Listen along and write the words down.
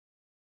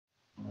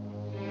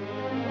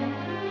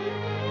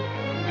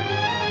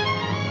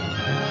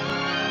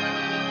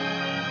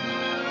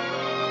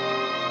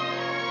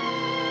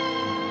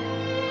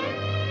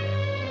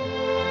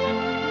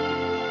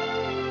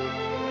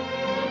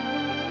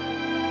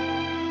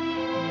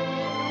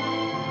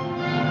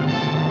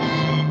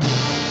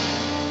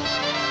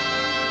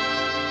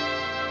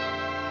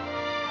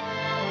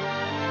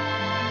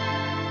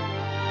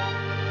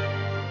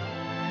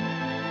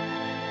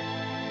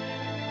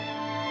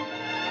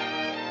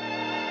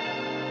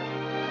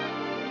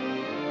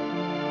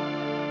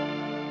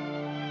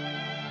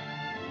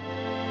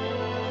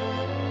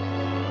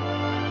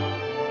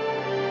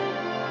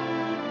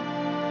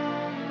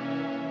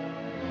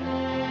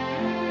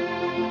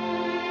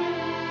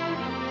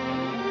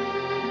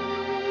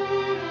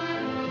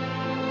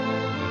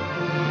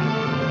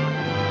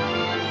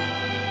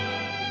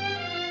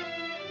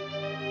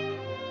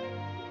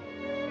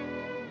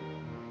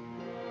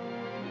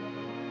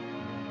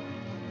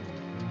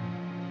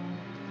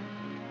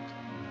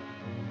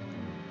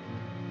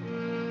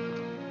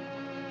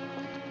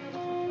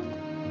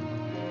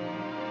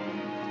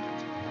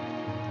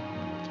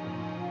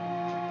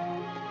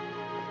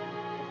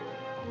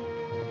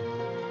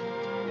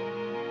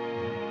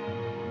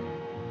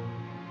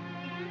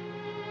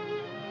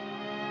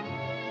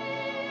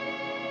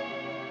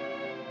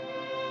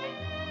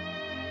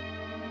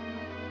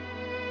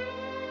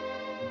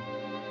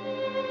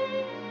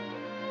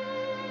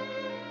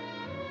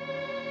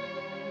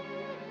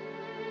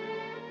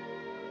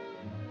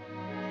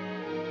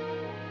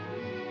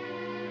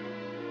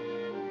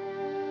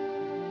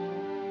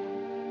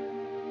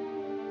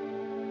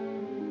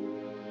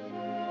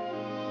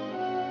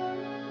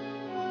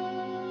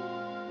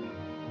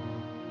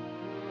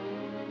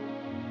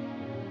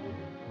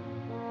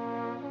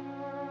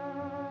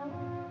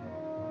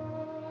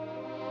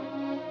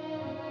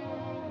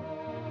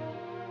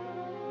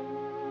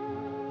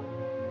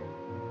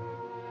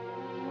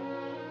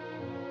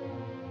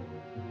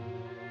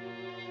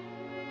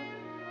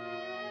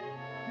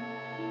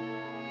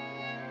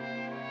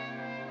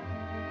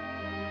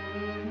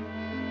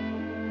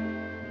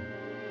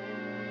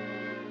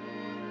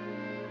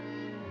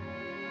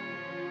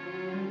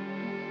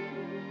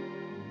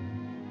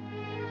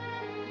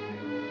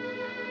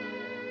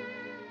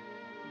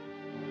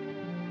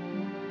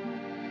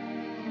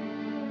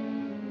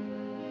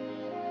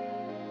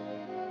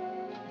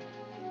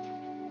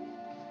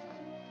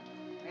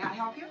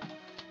help you?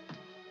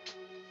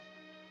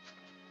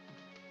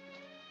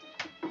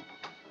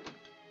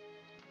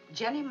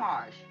 Jenny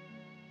Marsh.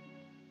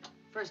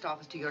 First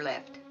office to your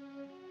left.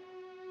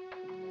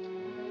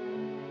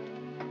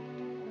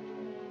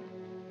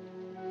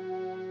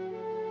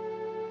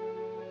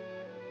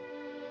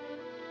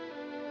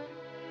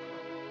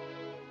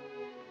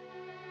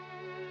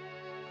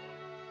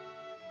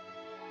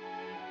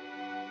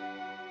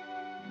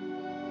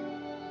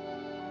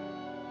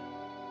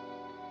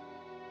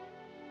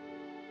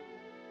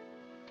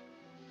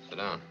 Sit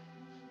down.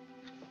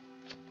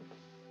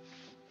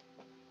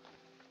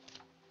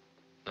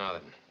 Now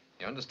then,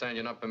 you understand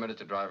you're not permitted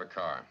to drive a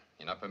car.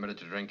 You're not permitted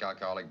to drink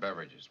alcoholic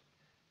beverages.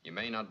 You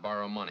may not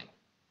borrow money.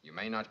 You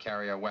may not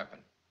carry a weapon.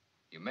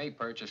 You may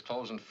purchase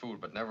clothes and food,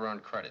 but never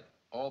on credit.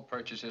 All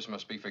purchases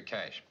must be for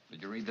cash.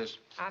 Did you read this?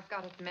 I've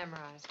got it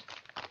memorized.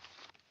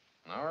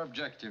 Our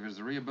objective is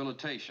the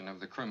rehabilitation of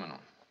the criminal.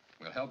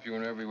 We'll help you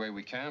in every way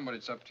we can, but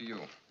it's up to you.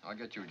 I'll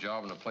get you a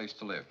job and a place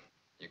to live.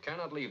 You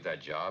cannot leave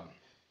that job.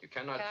 You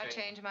cannot Can I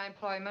change my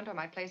employment or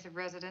my place of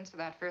residence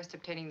without first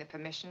obtaining the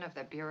permission of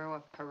the Bureau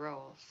of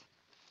Paroles?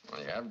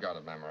 Well, you have got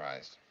it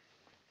memorized.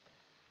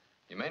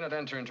 You may not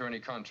enter into any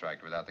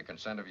contract without the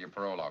consent of your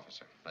parole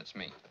officer. That's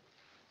me.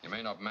 You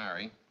may not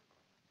marry.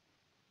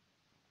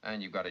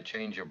 And you've got to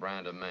change your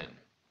brand of men.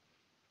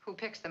 Who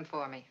picks them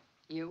for me?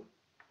 You?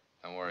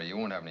 Don't worry, you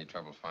won't have any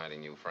trouble finding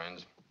new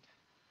friends.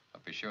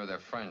 But be sure they're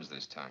friends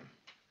this time.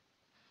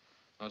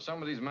 Now, in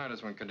some of these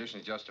matters, when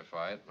conditions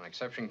justify it, an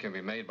exception can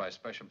be made by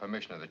special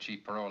permission of the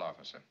chief parole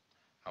officer.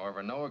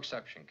 However, no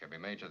exception can be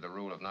made to the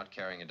rule of not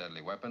carrying a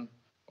deadly weapon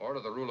or to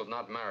the rule of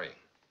not marrying.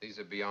 These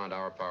are beyond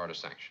our power to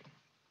sanction.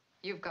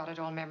 You've got it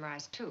all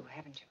memorized, too,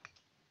 haven't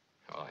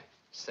you? Oh, I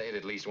say it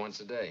at least once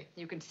a day.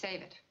 You can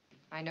save it.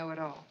 I know it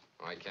all.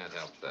 I can't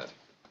help that.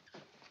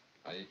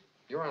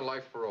 You're on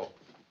life parole.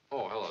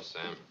 Oh, hello,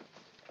 Sam.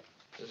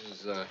 This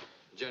is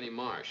Jenny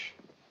Marsh.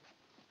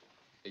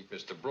 Meet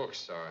Mr.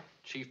 Brooks, our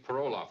chief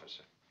parole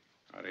officer.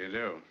 How do you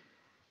do?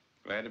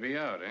 Glad to be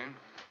out, eh?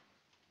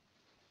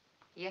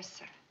 Yes,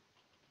 sir.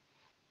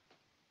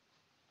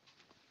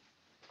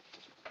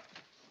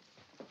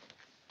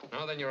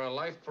 Now then, you're on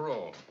life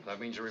parole.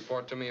 That means you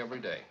report to me every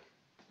day.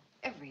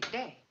 Every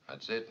day?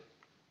 That's it.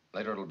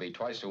 Later it'll be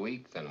twice a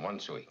week, then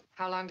once a week.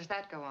 How long does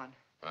that go on?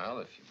 Well,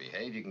 if you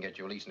behave, you can get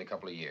your release in a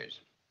couple of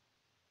years.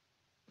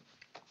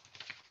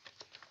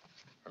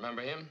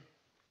 Remember him?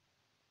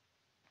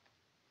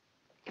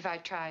 If I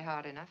try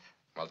hard enough.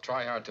 Well,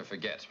 try hard to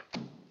forget.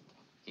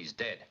 He's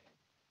dead.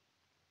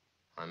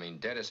 I mean,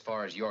 dead as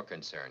far as you're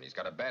concerned. He's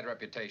got a bad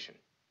reputation.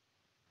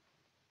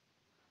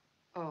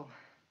 Oh.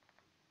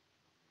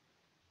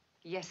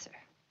 Yes, sir.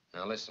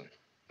 Now, listen.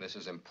 This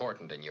is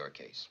important in your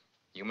case.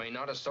 You may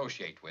not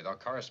associate with or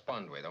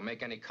correspond with or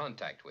make any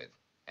contact with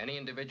any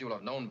individual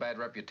of known bad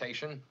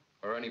reputation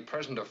or any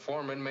present or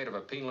former inmate of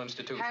a penal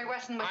institution. Harry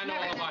Wesson was I know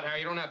all about Harry.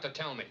 You don't have to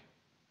tell me.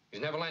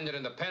 He's never landed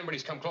in the pen, but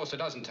he's come close a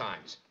dozen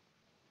times.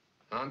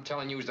 I'm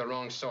telling you he's the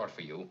wrong sort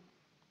for you.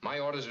 My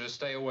orders are to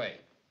stay away.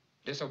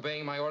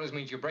 Disobeying my orders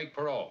means you break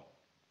parole.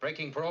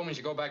 Breaking parole means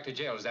you go back to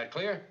jail. Is that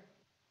clear?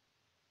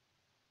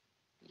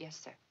 Yes,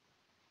 sir.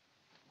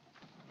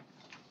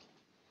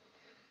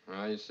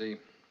 Well, you see,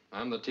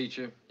 I'm the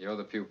teacher, you're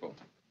the pupil.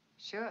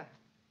 Sure.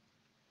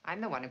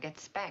 I'm the one who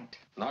gets spanked.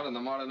 Not in the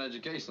modern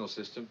educational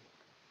system.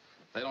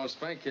 They don't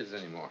spank kids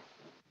anymore.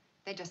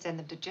 They just send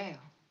them to jail.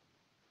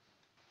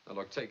 Now,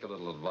 look, take a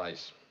little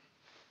advice.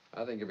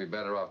 I think you'd be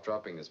better off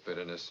dropping this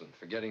bitterness and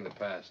forgetting the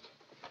past.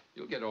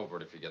 You'll get over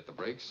it if you get the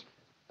breaks.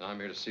 And I'm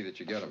here to see that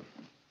you get them.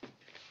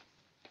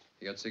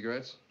 You got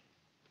cigarettes?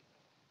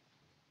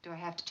 Do I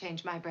have to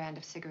change my brand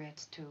of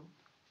cigarettes, too?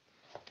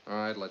 All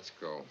right, let's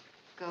go.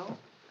 Go?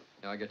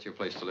 Yeah, I'll get you a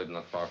place to live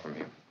not far from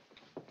here.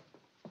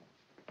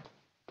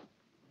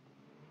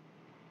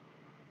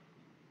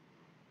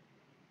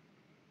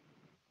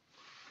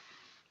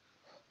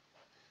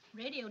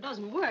 Radio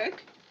doesn't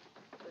work,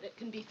 but it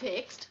can be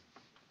fixed.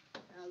 The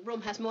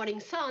room has morning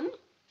sun.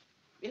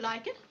 You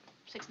like it?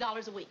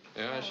 $6 a week.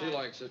 Yeah, she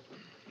likes it.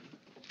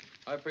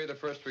 I pay the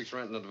first week's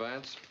rent in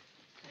advance.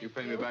 You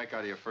pay me back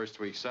out of your first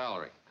week's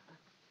salary.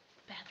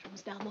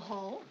 Bathroom's down the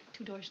hall,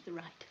 2 doors to the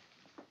right.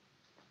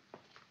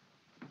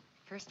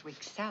 First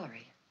week's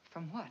salary?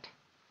 From what?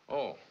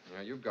 Oh,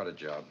 yeah, you've got a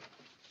job.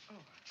 Oh.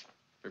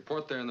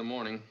 Report there in the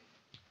morning.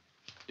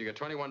 You get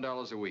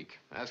 $21 a week.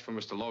 Ask for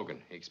Mr. Logan.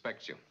 He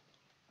expects you.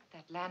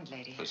 That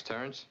landlady. Miss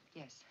Terrence?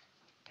 Yes.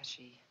 Does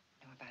she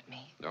know about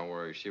me? Don't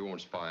worry, she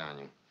won't spy on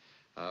you.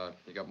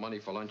 You got money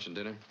for lunch and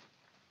dinner?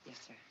 Yes,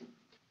 sir.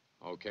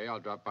 Okay, I'll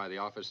drop by the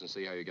office and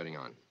see how you're getting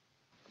on.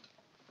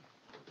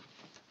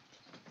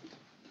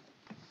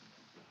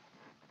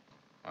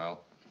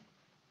 Well,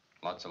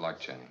 lots of luck,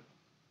 Jenny.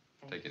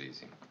 Take it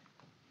easy.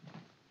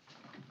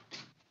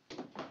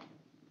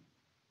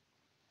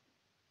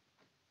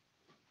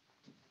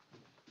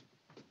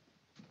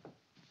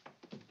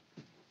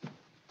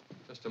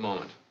 Just a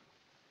moment.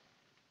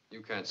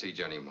 You can't see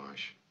Jenny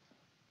Marsh.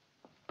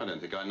 I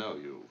didn't think I know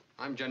you.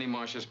 I'm Jenny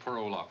Marsh's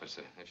parole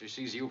officer. If she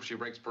sees you, she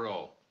breaks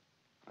parole.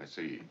 I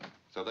see.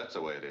 So that's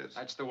the way it is.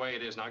 That's the way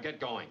it is. Now get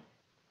going.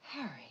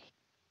 Harry.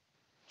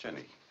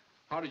 Jenny,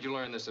 How did you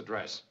learn this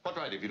address? what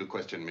right have you to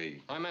question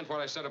me? I meant what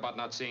I said about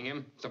not seeing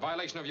him. It's a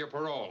violation of your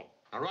parole.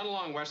 Now run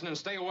along, Wesson, and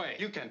stay away.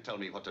 You can't tell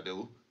me what to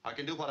do. I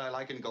can do what I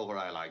like and go where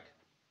I like.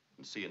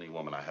 And see any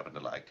woman I happen to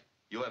like.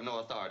 You have no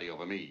authority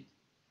over me.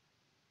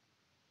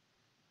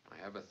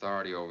 I have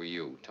authority over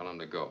you. Tell him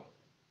to go.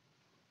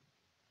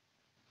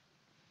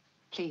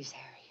 Please,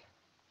 Harry.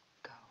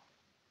 Go.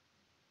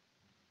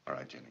 All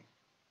right, Jenny.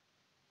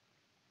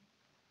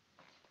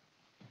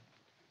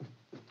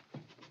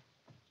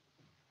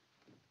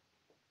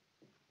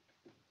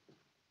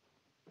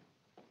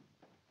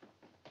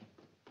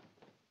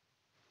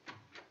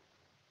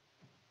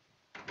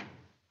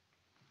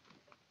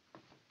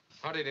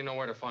 How did he know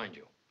where to find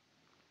you?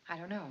 I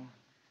don't know.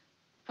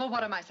 Well,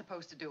 what am I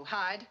supposed to do?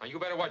 Hide? Now, you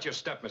better watch your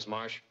step, Miss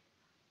Marsh.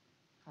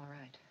 All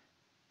right.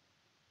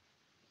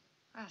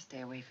 I'll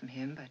stay away from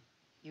him, but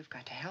you've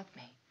got to help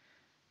me.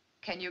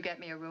 Can you get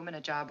me a room and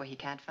a job where he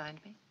can't find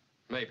me?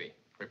 Maybe.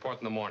 Report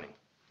in the morning.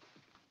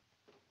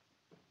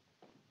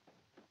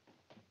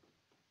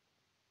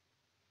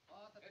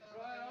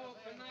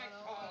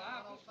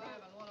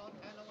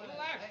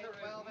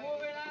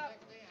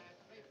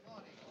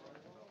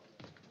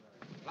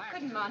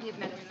 Couldn't Monty have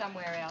met us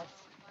somewhere else?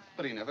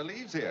 But he never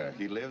leaves here.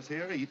 He lives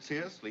here, eats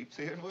here, sleeps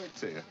here, and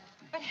works here.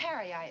 But,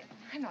 Harry,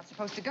 I'm not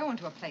supposed to go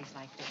into a place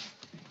like this.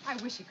 I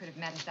wish you could have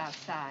met us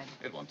outside.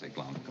 It won't take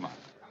long. Come on.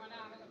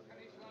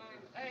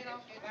 Hey,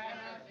 don't get tired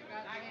out. You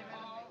got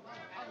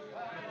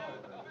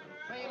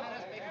 3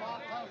 minutes before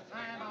close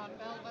time on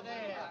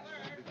Belvedere.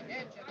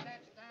 Get your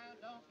bets down.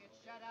 Don't get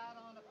shut out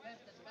on the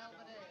 5th at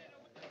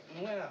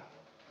Belvedere. Well,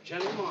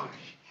 Jenny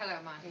Marsh. Hello,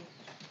 Monty.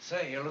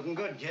 Say, you're looking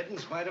good, kid, in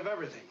spite of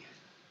everything.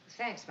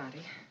 Thanks, Monty.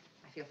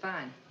 I feel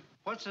fine.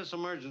 What's this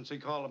emergency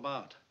call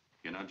about?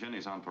 You know,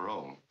 Jenny's on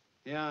parole.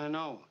 Yeah, I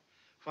know.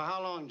 For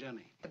how long,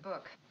 Jenny? The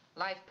book.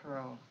 Life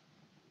parole.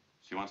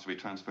 She wants to be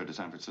transferred to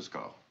San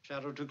Francisco.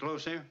 Shadow too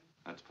close here?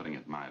 That's putting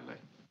it mildly.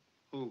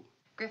 Who?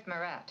 Griff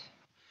Marat.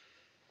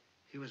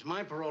 He was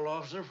my parole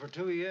officer for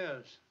 2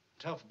 years.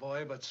 Tough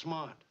boy, but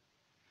smart.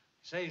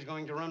 Say he's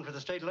going to run for the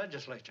state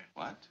legislature.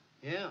 What?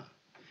 Yeah.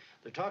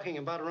 They're talking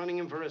about running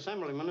him for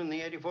assemblyman in the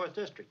 84th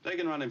district. They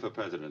can run him for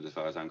president as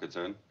far as I'm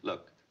concerned.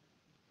 Look,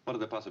 what are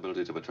the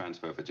possibilities of a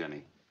transfer for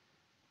Jenny?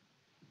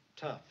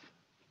 Tough.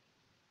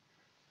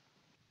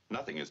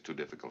 Nothing is too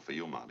difficult for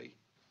you, Monty.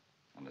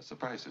 Unless the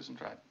price isn't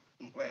right.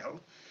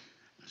 Well,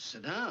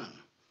 sit down.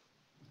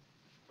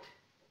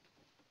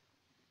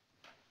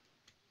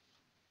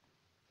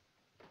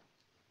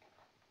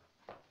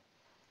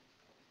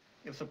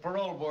 If the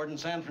parole board in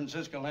San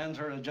Francisco lands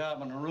her a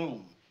job in a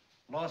room,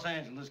 Los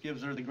Angeles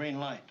gives her the green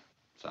light.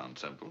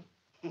 Sounds simple.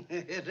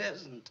 It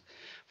isn't.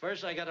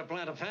 First, I got to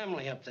plant a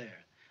family up there.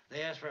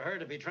 They asked for her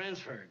to be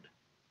transferred.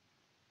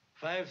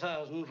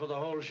 $5,000 for the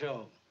whole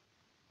show.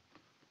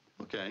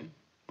 Okay.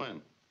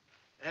 When?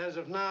 As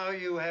of now,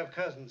 you have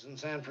cousins in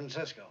San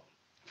Francisco.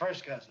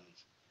 First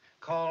cousins.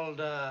 Called,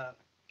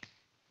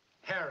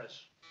 Harris.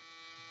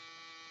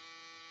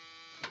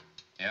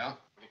 Yeah?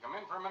 Will you come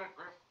in for a minute,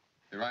 Griff?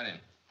 Be right in.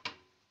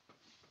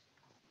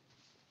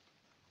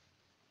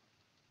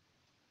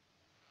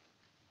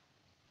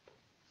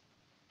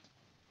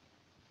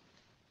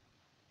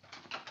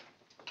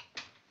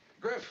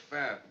 Griff,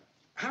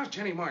 how's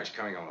Jenny Marsh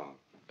coming along?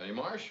 Jenny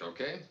Marsh,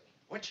 okay?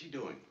 What's she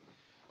doing?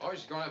 Oh,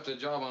 she's going after a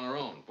job on her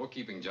own.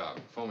 Bookkeeping job.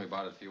 Phoned me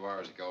about it a few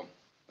hours ago.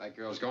 That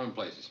girl's going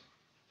places.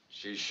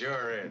 She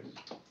sure is.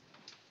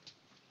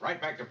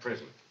 Right back to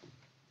prison.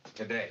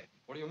 Today.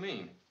 What do you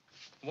mean?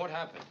 What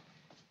happened?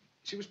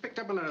 She was picked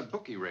up in a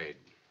bookie raid.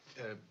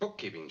 A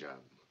bookkeeping job.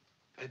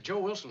 Joe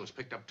Wilson was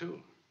picked up, too.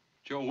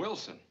 Joe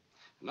Wilson?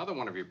 Another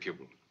one of your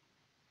pupils.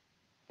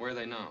 Where are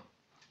they now?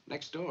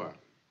 Next door.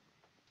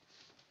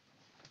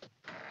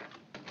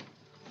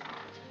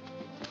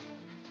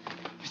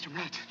 Mr.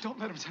 Matt, don't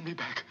let him send me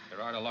back.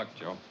 You're out of luck,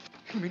 Joe.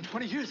 You mean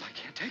 20 years? I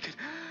can't take it.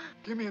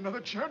 Give me another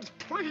chance,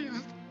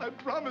 please. I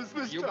promise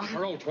this You time. got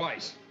paroled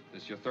twice.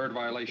 This is your 3rd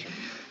violation.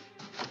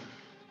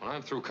 When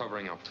I'm through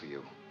covering up for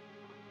you,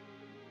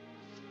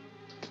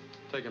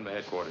 take him to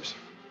headquarters.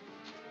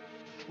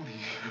 20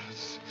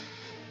 years.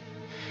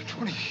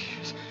 20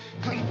 years.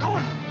 I'm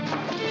going.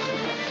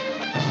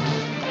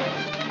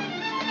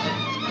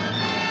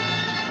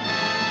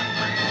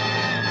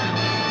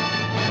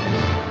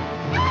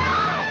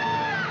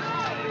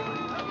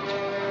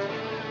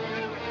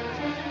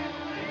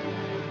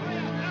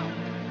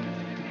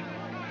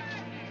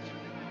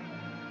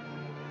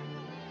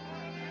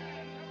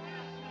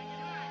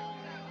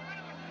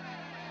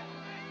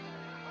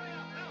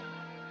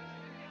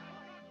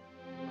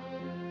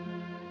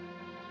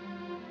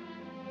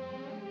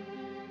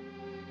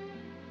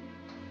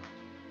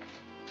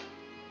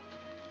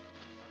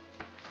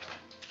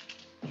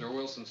 Joe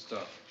Wilson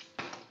stuff.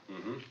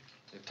 Mm-hmm.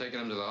 They've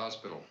taken him to the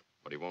hospital,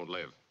 but he won't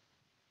live.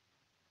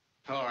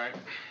 All right.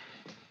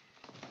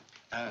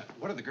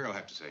 What did the girl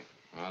have to say?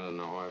 I don't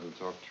know. I haven't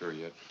talked to her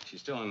yet. She's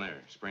still in there.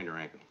 Sprained her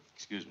ankle.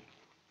 Excuse me.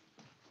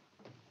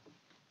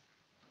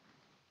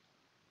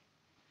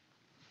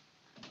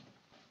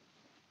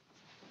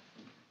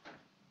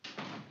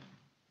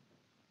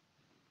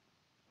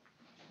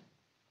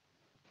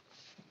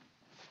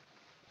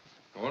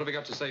 have you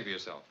got to say for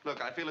yourself?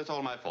 Look, I feel it's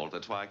all my fault.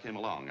 That's why I came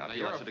along. Now,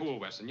 you're a fool,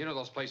 Wesson. You know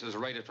those places are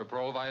rated for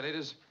parole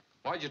violators?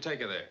 Why'd you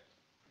take her there?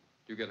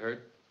 You get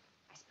hurt?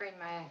 I sprained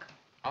my ankle.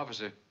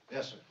 Officer.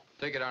 Yes, sir.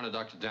 Take her down to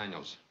Dr.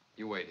 Daniels.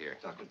 You wait here.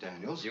 Dr.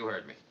 Daniels? You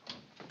heard me.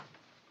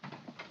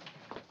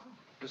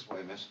 This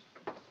way, miss.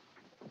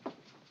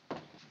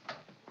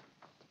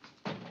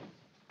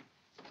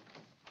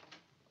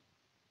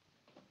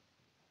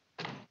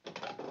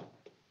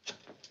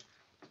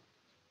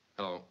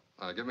 Hello.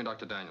 Give me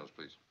Dr. Daniels,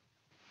 please.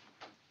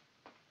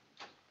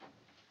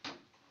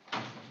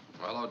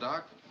 Well, hello,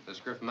 Doc. This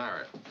is Griff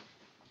Marat.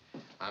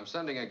 I'm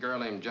sending a girl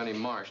named Jenny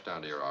Marsh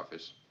down to your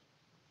office.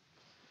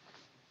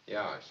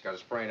 Yeah, she's got a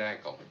sprained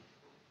ankle.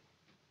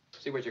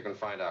 See what you can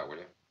find out, will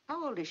you?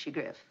 How old is she,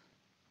 Griff?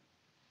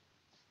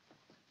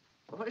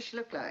 Well, what does she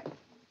look like?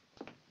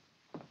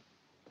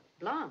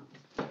 Blonde.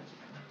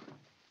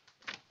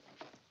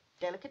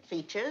 Delicate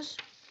features.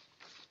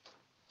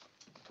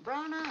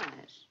 Brown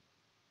eyes.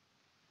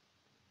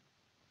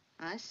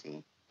 I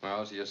see.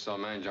 Well, she just saw a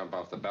man jump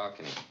off the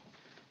balcony.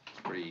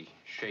 Pretty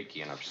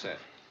shaky and upset.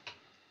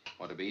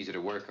 Ought to be easy to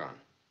work on.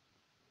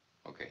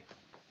 Okay.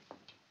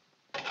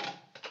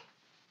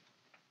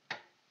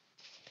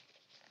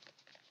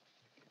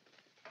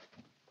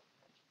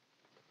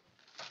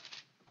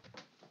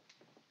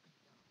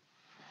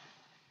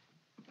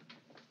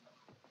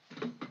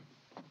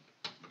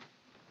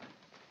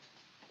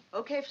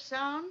 Okay for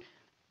sound?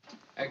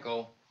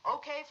 Echo.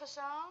 Okay for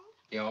sound?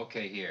 Yeah,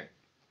 okay here.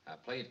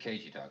 Play it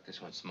cagey, Doc.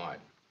 This one's smart.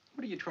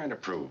 What are you trying to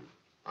prove?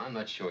 I'm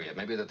not sure yet.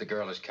 Maybe that the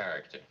girl has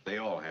character. They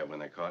all have when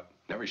they're caught.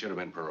 Never should have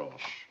been parole.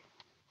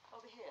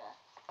 Over here.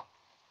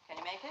 Can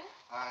you make it?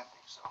 I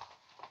think so.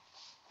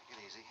 Take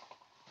it easy.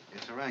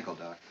 It's her ankle,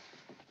 Doc.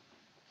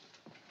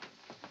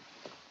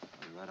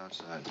 I'll be right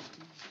outside.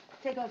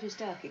 Take off your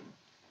stocking.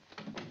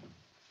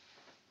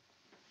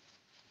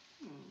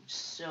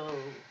 So.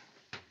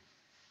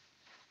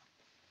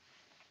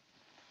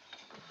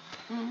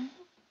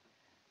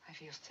 I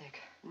feel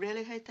sick.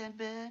 Really hurt that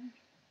bad?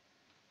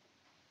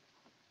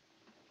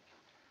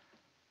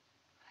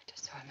 I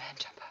just saw a man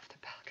jump off the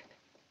balcony.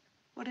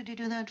 What did he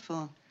do that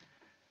for?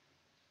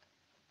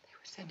 They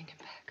were sending him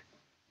back.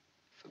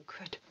 For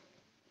good.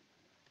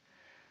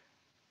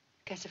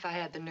 Guess if I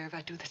had the nerve,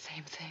 I'd do the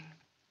same thing.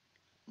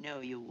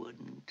 No, you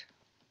wouldn't.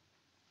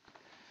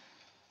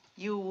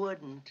 You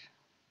wouldn't.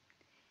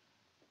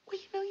 Well,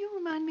 you know, you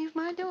remind me of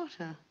my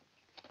daughter.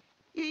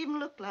 You even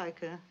look like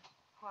her.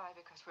 Why?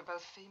 Because we're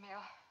both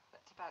female?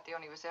 That's about the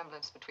only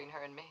resemblance between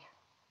her and me.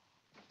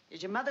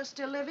 Is your mother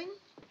still living?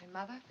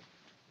 My mother?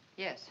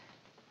 Yes.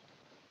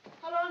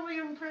 How long were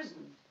you in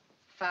prison?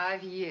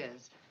 5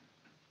 years.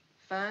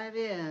 5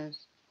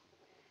 years.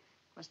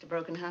 Must have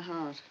broken her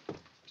heart.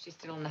 She's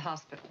still in the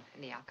hospital,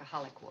 in the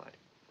alcoholic ward.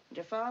 And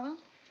your father?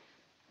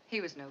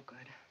 He was no good.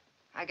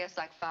 I guess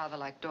like father,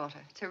 like daughter.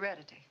 It's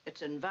heredity.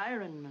 It's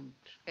environment.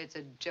 It's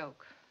a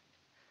joke.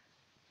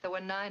 There were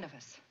 9 of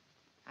us.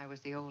 I was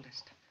the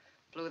oldest.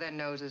 Blew their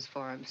noses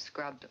for him,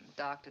 scrubbed them,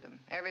 doctored them.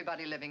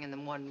 Everybody living in the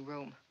one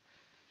room.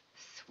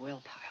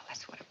 Swill pile,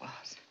 that's what it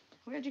was.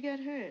 Where'd you get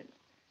hurt?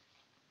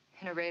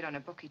 In a raid on a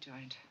bookie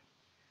joint.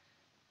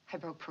 I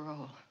broke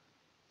parole.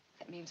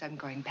 That means I'm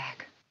going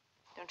back.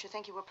 Don't you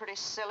think you were pretty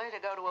silly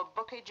to go to a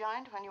bookie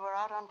joint when you were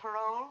out on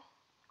parole?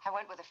 I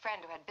went with a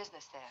friend who had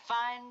business there.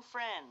 Fine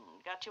friend.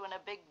 Got you in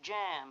a big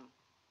jam.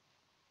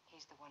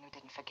 He's the one who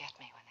didn't forget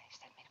me when they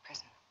sent me to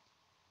prison.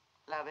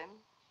 Love him?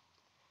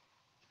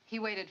 He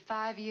waited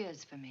 5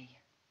 years for me.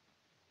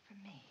 For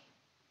me.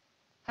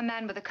 A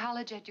man with a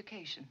college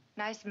education,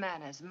 nice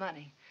manners,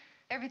 money.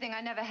 Everything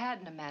I never had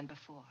in a man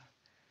before.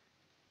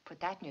 Put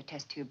that in your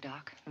test tube,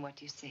 Doc, and what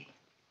do you see?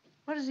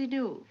 What does he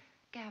do?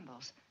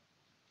 Gambles.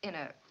 In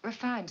a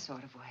refined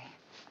sort of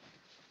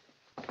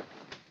way.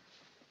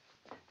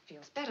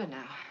 Feels better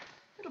now.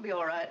 It'll be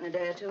all right in a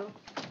day or two.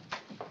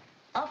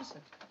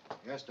 Officer.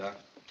 Yes, Doc.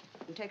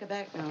 You can take her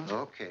back now.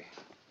 Okay.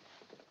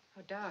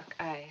 Oh, Doc,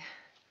 I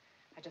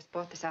just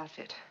bought this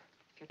outfit.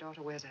 If your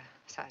daughter wears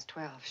a size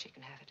 12, she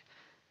can have it.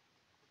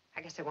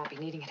 I guess I won't be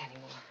needing it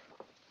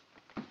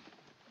anymore.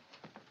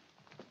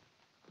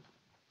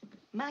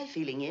 My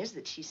feeling is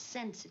that she's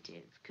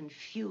sensitive,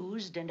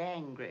 confused, and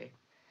angry.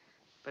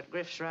 But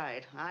Griff's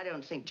right. I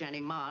don't think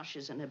Jenny Marsh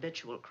is an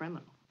habitual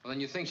criminal. Well,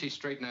 then you think she'd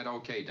straighten that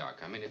okay,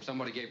 Doc? I mean, if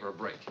somebody gave her a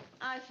break.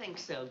 I think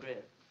so,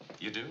 Griff.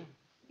 You do?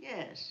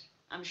 Yes,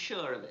 I'm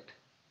sure of it.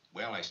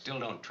 Well, I still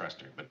don't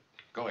trust her, but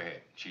go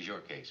ahead. She's your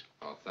case.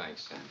 Oh,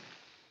 thanks, Sam.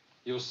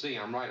 You'll see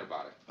I'm right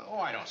about it. Oh,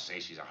 I don't say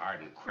she's a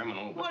hardened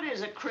criminal, but... What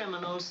is a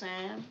criminal,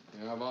 Sam?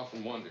 Yeah, I've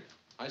often wondered.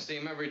 I see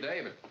him every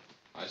day, but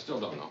I still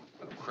don't know.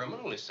 A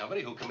criminal is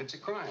somebody who commits a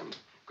crime.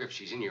 Griff,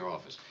 she's in your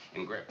office.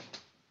 And Griff,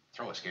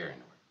 throw a scare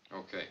into her.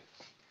 Okay.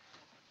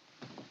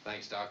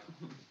 Thanks, Doc.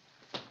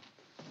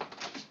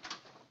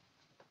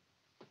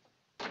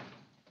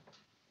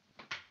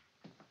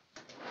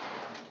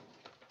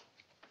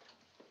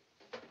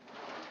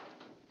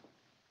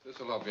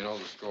 This'll help you know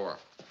the score.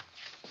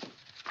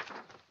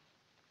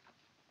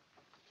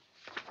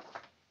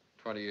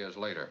 20 years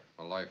later,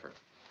 a lifer.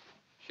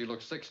 She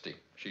looks 60.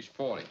 She's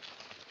 40.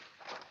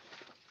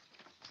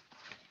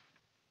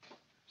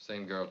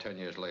 Same girl 10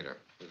 years later.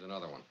 Here's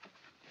another one.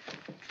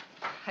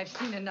 I've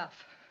seen enough.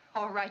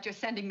 All right, you're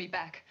sending me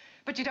back.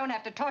 But you don't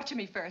have to torture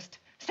me first.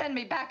 Send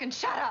me back and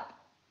shut up.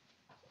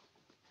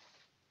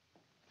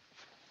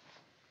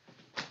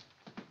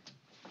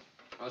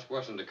 Ask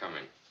Wesson to come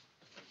in.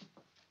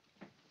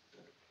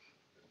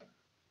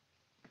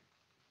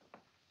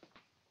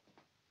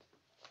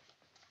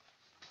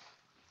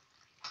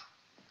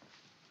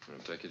 Well,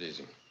 take it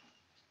easy.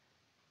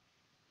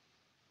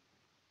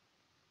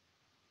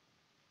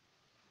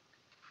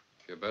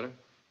 Feel better?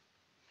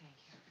 Thank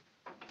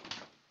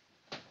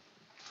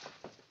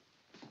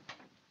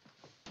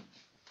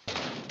you.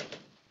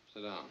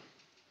 Sit down.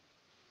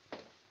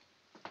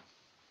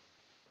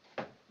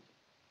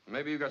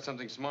 Maybe you've got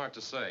something smart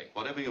to say.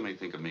 Whatever you may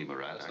think of me,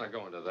 Marat. Let's not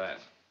go into that.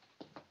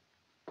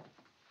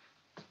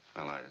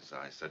 Well, as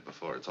I said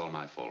before, it's all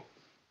my fault.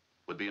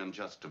 Would be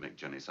unjust to make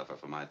Jenny suffer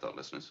for my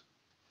thoughtlessness.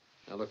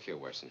 Now, look here,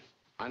 Wesson.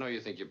 I know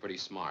you think you're pretty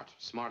smart.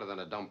 Smarter than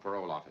a dumb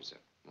parole officer.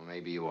 Well,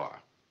 maybe you are.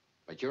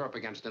 But you're up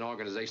against an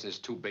organization that's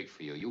too big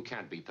for you. You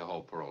can't beat the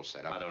whole parole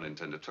setup. I don't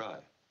intend to try.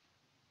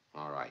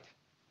 All right.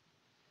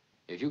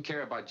 If you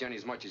care about Jenny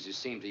as much as you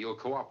seem to, you'll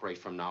cooperate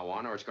from now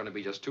on, or it's going to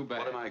be just too bad.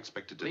 What am I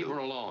expected to do? Leave her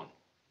alone.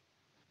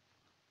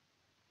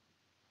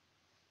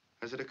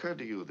 Has it occurred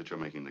to you that you're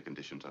making the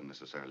conditions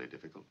unnecessarily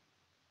difficult?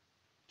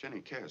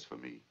 Jenny cares for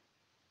me.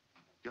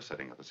 You're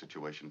setting up a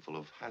situation full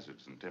of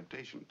hazards and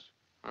temptations.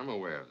 I'm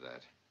aware of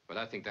that. But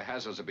I think the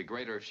hazards will be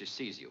greater if she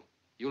sees you.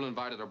 You'll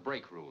invite her to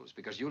break rules,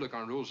 because you look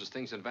on rules as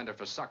things invented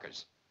for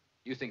suckers.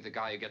 You think the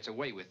guy who gets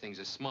away with things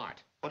is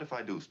smart. What if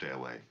I do stay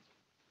away?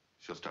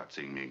 She'll start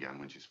seeing me again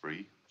when she's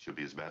free. She'll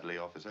be as badly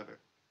off as ever,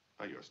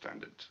 by your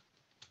standards.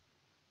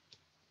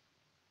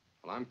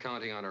 Well, I'm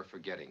counting on her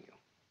forgetting you.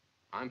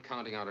 I'm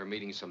counting on her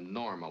meeting some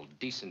normal,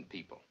 decent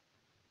people.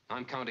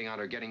 I'm counting on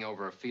her getting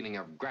over a feeling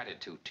of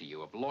gratitude to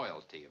you, of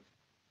loyalty, of...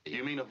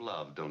 You mean of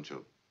love, don't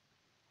you?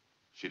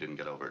 She didn't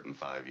get over it in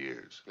 5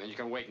 years. Then you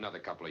can wait another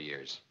couple of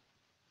years.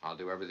 I'll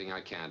do everything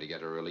I can to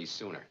get her released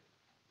sooner.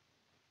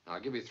 I'll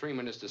give you 3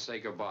 minutes to say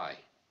goodbye.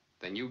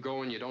 Then you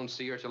go and you don't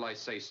see her till I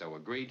say so.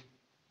 Agreed?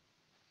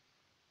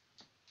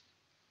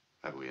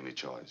 Have we any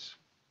choice?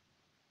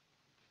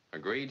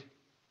 Agreed?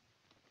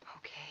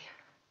 Okay.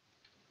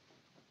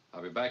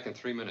 I'll be back in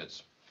 3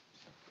 minutes.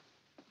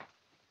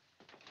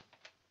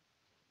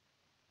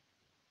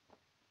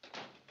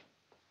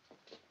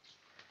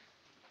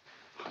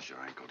 How's your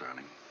ankle,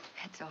 darling?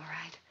 It's all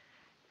right.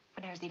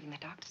 When I was leaving the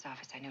doctor's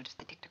office, I noticed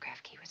the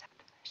dictograph key was up.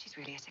 She's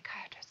really a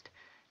psychiatrist.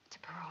 It's a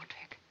parole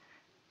trick.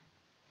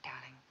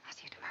 Darling, I'll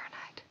see you tomorrow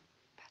night,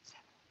 about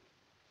 7.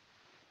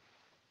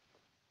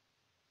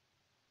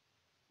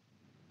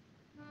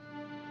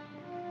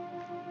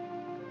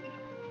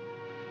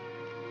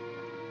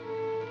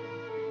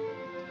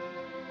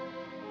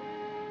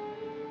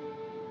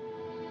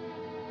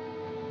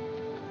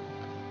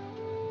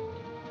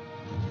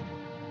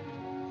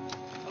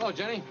 Hello,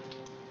 Jenny.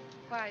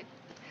 Why,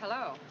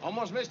 hello.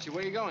 Almost missed you.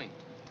 Where are you going?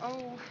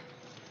 Oh,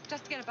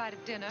 just to get a bite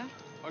of dinner.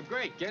 Oh,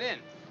 great. Get in.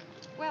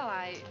 Well,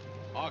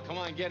 Oh, come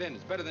on, get in.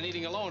 It's better than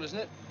eating alone, isn't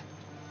it?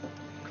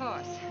 Of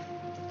course.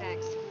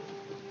 Thanks.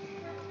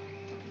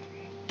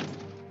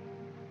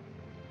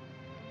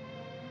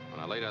 When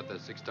I laid out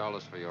that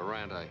 $6 for your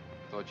rent, I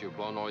thought you'd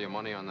blown all your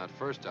money on that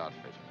first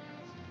outfit.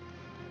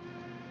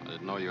 I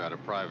didn't know you had a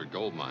private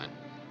gold mine.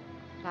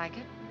 Like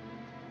it?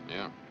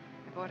 Yeah.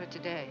 I bought it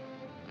today.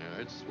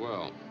 Yeah, it's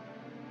swell.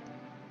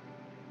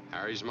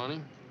 Harry's money?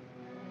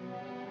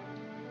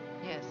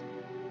 Yes.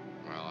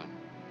 Well,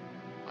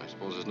 I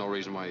suppose there's no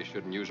reason why you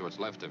shouldn't use what's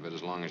left of it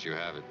as long as you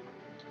have it.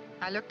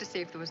 I looked to see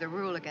if there was a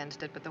rule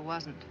against it, but there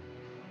wasn't.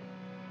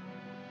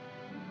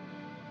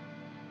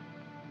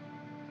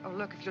 Oh,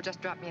 look, if you'll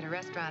just drop me at a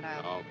restaurant,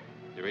 I'll... Oh,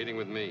 you're eating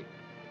with me.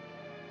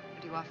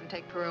 Do you often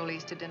take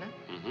parolees to dinner?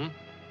 Mm-hmm.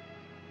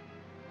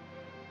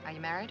 Are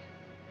you married?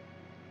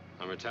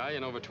 I'm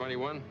Italian, over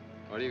 21.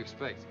 What do you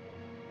expect?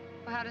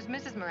 Well, how does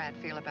Mrs. Marat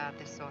feel about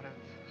this sort of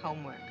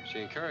homework?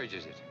 She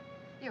encourages it.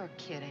 You're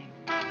kidding.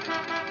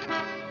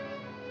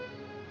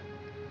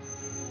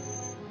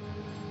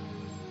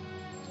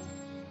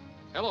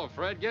 Hello,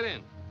 Fred. Get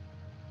in.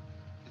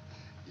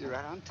 You're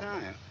right on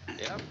time.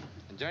 Yep.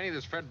 And Jenny,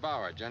 this is Fred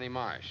Bauer, Jenny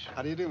Marsh.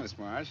 How do you do, Miss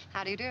Marsh?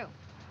 How do you do?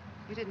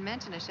 You didn't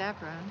mention a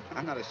chaperone.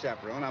 I'm not a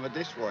chaperone. I'm a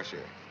dishwasher.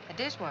 A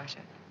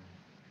dishwasher?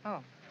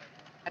 Oh.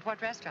 At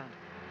what restaurant?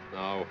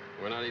 No,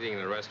 we're not eating in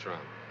a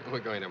restaurant. We're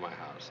going to my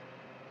house.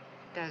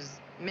 Does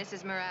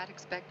Mrs. Marat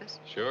expect us?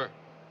 Sure.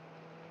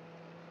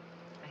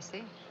 I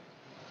see.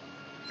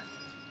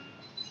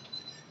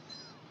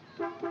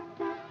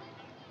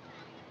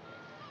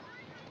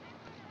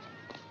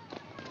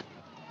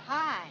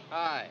 Hi.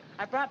 Hi.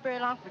 I brought Barry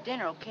along for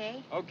dinner,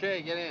 okay?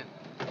 Okay, get in.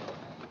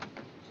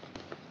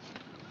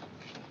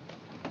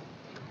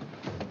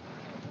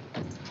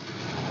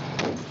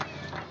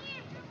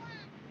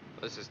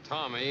 This is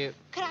Tommy.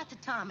 Cut out the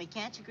Tommy,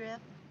 can't you, Griff?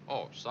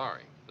 Oh,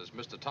 sorry. There's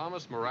Mr.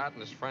 Thomas Marat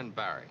and his friend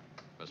Barry.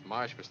 Miss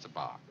Marsh, Mr.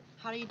 Bauer.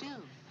 How do you do?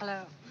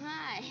 Hello.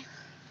 Hi.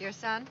 Your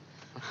son?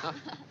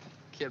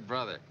 Kid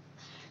brother.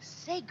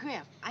 Say,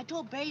 Griff, I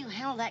told Barry you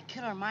handled that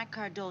killer, Mike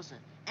Cardoza,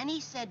 and he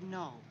said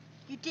no.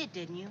 You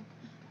didn't you?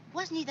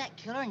 Wasn't he that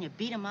killer and you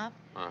beat him up?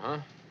 Uh-huh.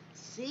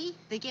 See?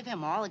 They give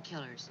him all the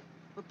killers.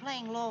 We're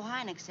playing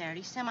low-high next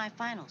Saturday,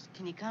 semifinals.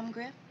 Can you come,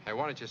 Griff? Hey,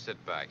 why don't you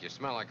sit back? You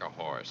smell like a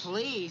horse.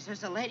 Please,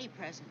 there's a lady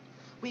present.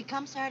 Will you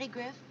come Saturday,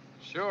 Griff?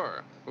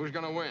 Sure. Who's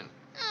gonna win?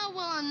 Oh,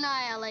 we'll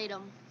annihilate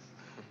them.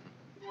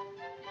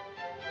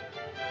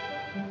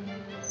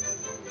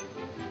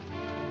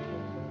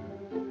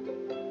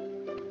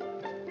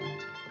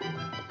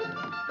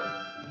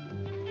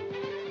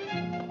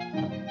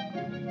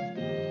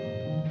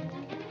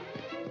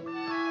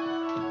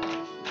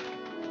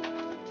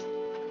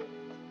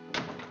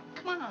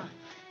 Come on.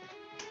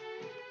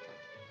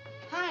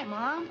 Hi,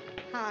 Mom.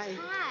 Hi.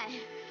 Hi.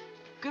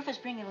 Griff is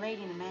bringing a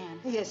lady and a man.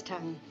 Yes,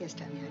 Tommy. Yes,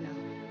 Tommy, I know.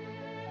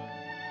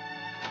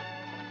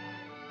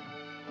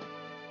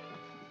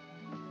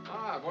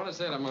 Ah,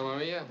 buonasera, Mamma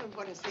Mia.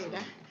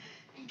 Buonasera.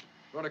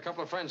 Brought a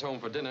couple of friends home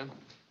for dinner.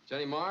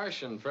 Jenny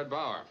Marsh and Fred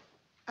Bauer.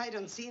 I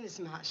don't see Miss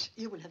Marsh.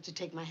 You will have to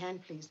take my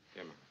hand, please.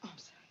 Here, Ma. Oh, I'm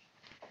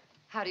sorry.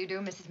 How do you do,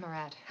 Mrs.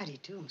 Marat? How do you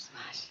do, Miss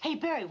Marsh? Hey,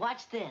 Barry,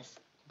 watch this.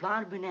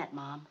 Blonde or brunette,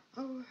 Mom?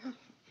 Oh,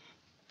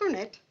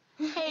 brunette.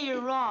 Hey,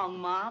 you're wrong,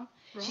 Mom.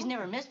 Wrong? She's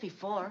never missed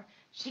before.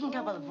 She can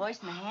tell by the voice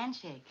and the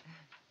handshake.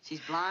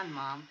 She's blonde,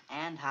 Mom,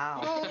 and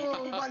how.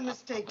 Oh, one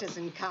mistake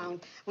doesn't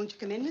count. Won't you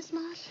come in, Miss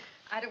Marsh?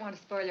 I don't want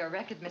to spoil your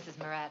record, Mrs.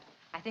 Marat.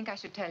 I think I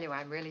should tell you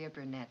I'm really a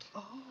brunette.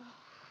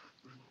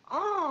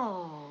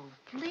 Oh,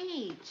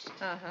 bleached.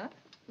 Uh-huh.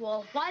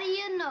 Well, why do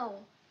you know?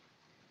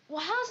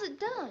 Well, how's it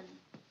done?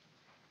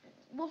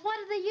 Well, what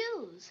do they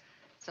use?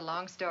 It's a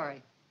long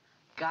story.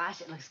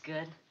 Gosh, it looks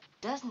good,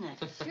 doesn't it?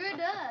 Sure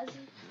does.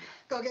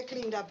 Go get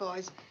cleaned up,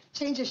 boys.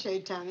 Change your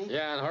shade, Tommy.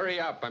 Yeah, and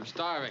hurry up. I'm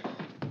starving.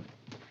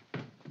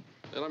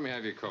 Hey, let me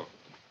have your coat.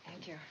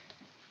 Thank you.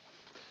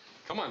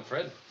 Come on,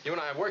 Fred. You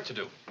and I have work to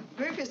do.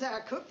 Griff is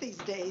our cook these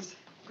days.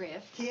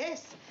 Griff?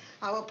 Yes.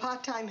 Our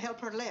part-time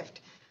helper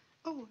left.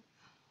 Oh,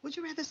 would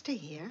you rather stay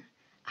here?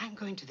 I'm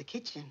going to the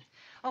kitchen.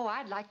 Oh,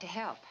 I'd like to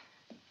help.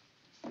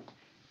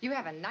 You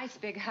have a nice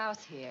big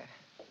house here.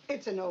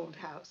 It's an old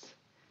house.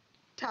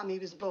 Tommy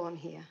was born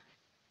here.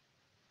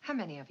 How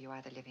many of you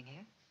are there living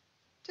here?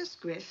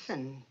 Just Griff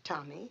and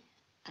Tommy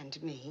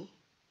and me.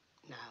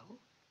 Now.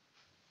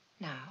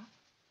 Now?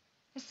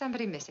 Is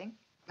somebody missing?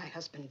 My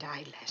husband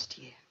died last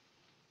year.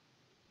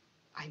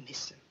 I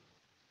miss him.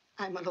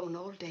 I'm alone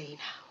all day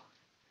now.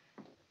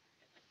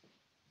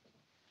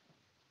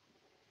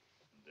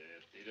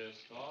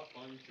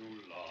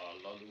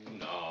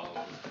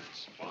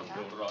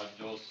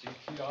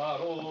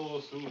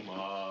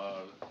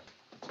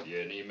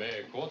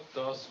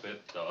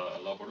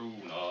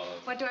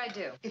 What do I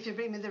do? If you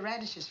bring me the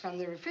radishes from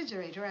the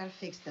refrigerator, I'll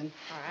fix them.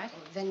 All right.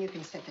 Then you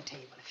can set the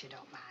table if you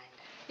don't mind.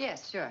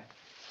 Yes, sure.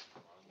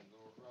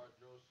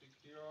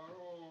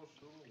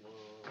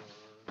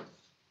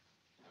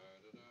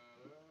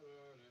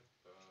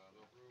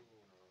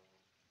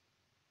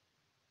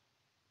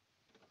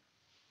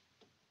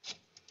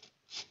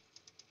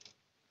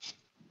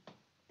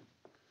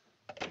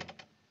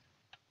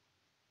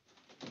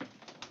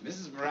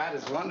 Mrs. Marat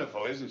is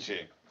wonderful, isn't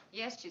she?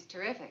 Yes, she's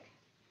terrific.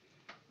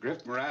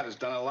 Griff Marat has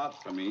done a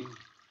lot for me.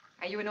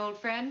 Are you an old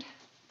friend?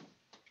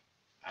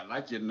 I'd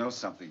like you to know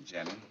something,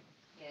 Jenny.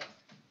 Yes.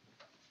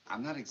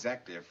 I'm not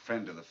exactly a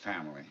friend of the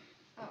family.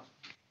 Oh.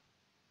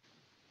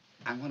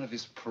 I'm one of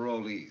his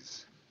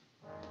parolees.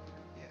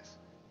 Yes.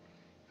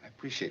 I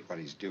appreciate what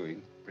he's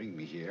doing, bringing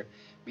me here,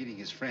 meeting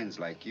his friends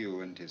like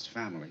you and his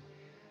family.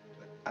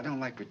 But I don't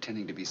like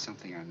pretending to be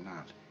something I'm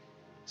not.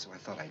 So I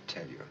thought I'd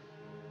tell you.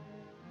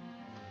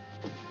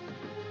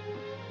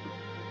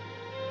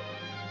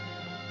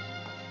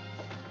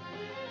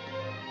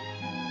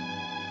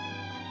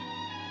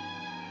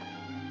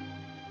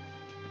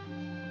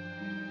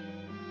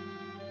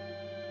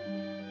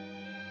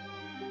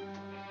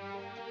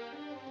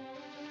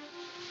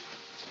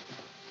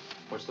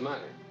 What's the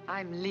matter?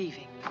 I'm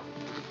leaving.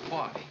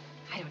 Why?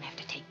 I don't have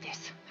to take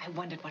this. I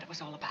wondered what it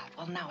was all about.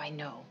 Well, now I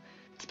know.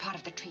 It's part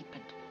of the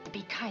treatment. The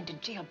Be Kind to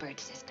Jailbird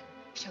system.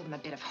 Show them a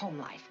bit of home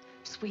life.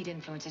 Sweet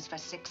influences for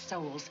sick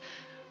souls.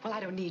 Well, I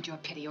don't need your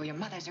pity or your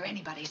mother's or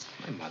anybody's.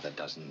 My mother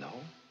doesn't know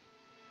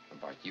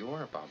about you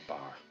or about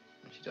Bar.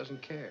 She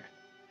doesn't care.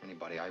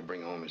 Anybody I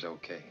bring home is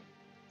okay.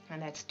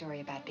 And that story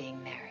about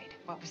being married,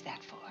 what was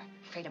that for?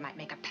 Afraid I might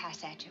make a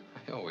pass at you?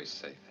 I always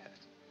say that.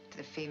 To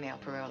the female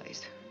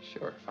parolees.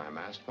 Sure, if I'm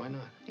asked, why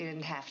not? You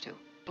didn't have to.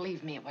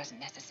 Believe me, it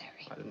wasn't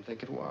necessary. I didn't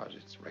think it was.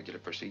 It's regular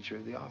procedure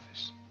of the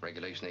office.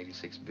 Regulation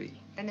 86B.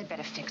 Then they'd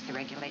better fix the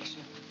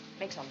regulation.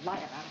 Makes a liar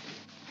out of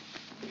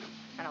you.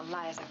 And a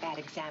liar's a bad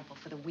example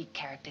for the weak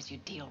characters you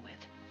deal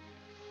with.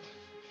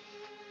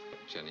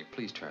 Jenny,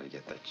 please try to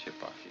get that chip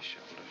off your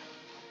shoulder.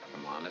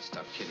 Come on, let's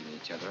stop kidding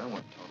each other. I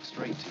want to talk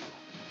straight to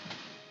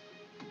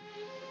you.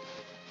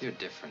 You're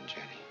different,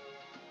 Jenny.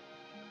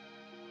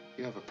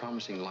 You have a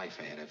promising life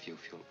ahead of you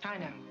if you'll... I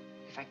know,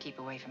 if I keep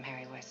away from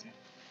Harry Wesson.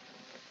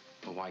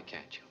 Well, why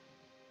can't you?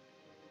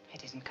 It's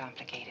It isn't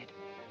complicated.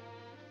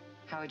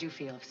 How would you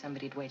feel if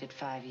somebody'd waited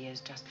 5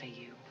 years just for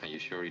you? Are you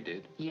sure he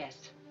did?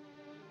 Yes.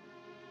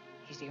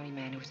 He's the only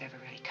man who was ever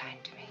really kind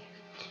to me.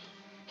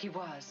 He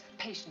was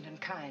patient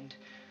and kind.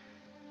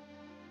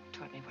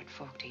 Taught me what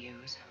fork to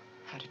use,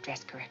 how to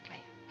dress correctly,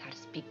 how to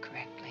speak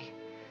correctly.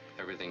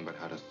 Everything but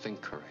how to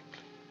think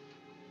correctly.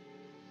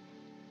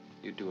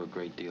 You'd do a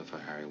great deal for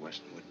Harry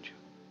Wesson, wouldn't you?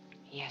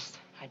 Yes,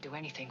 I'd do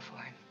anything for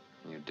him.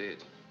 You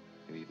did.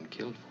 You even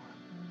killed for him.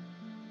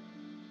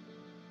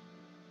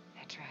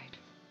 That's right.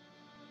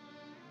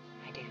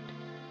 I did.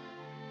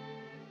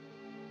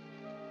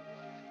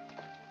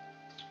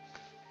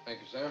 Thank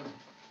you, Sam.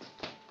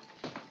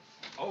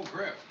 Oh,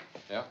 Griff.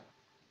 Yeah?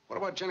 What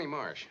about Jenny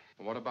Marsh?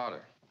 Well, what about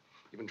her?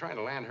 You've been trying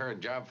to land her a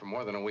job for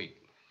more than a week.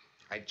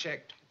 I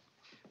checked.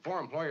 4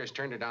 employers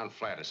turned her down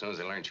flat as soon as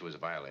they learned she was a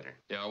violator.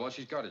 Yeah, well,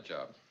 she's got a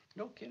job.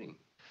 No kidding.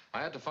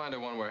 I had to find her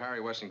one where Harry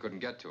Wesson couldn't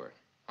get to her.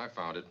 I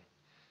found it.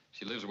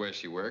 She lives where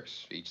she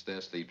works, eats there,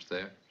 sleeps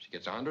there. She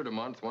gets $100 a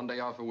month, 1 day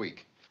off a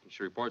week. And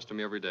she reports to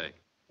me every day.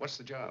 What's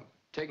the job?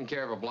 Taking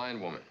care of a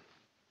blind woman.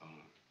 Oh.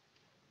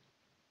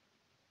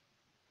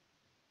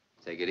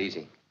 Take it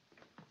easy.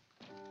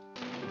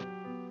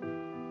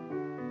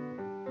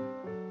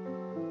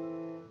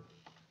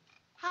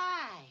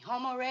 Hi,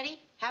 home already?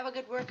 Have a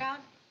good workout?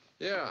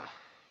 Yeah.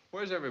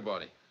 Where's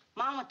everybody?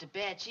 Mom went to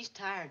bed. She's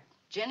tired.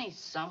 Jenny's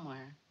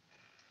somewhere.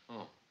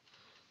 Oh.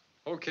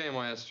 Okay,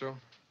 Maestro.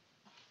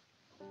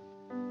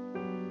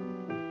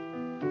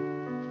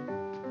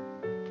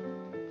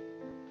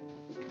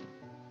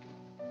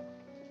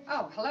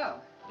 Oh, hello.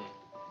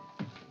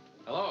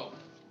 Hello.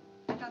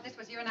 I thought this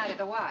was your night at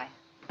the Y.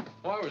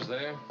 Oh, I was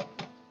there.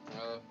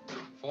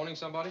 Phoning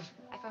somebody?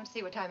 I phoned to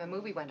see what time a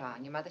movie went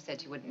on. Your mother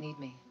said she wouldn't need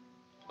me.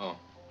 Oh.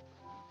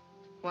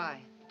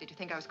 Why? Did you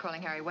think I was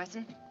calling Harry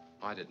Wesson?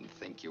 I didn't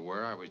think you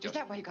were. I was just... Is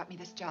that why you got me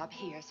this job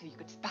here, so you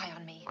could spy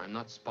on me? I'm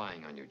not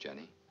spying on you,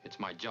 Jenny. It's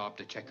my job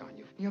to check on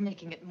you. You're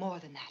making it more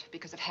than that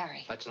because of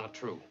Harry. That's not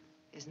true.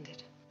 Isn't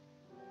it?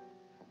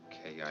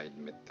 Okay, I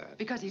admit that.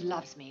 Because he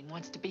loves me and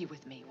wants to be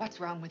with me. What's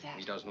wrong with that?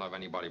 He doesn't love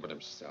anybody but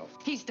himself.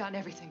 He's done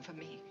everything for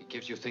me. He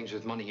gives you things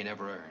with money he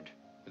never earned,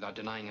 without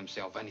denying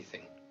himself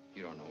anything.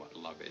 You don't know what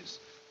love is.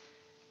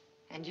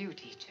 And you,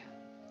 teacher,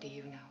 do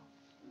you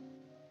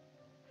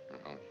know?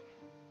 Well,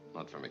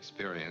 not from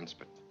experience,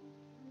 but...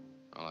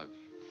 Well,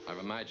 I've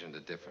imagined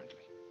it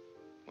differently.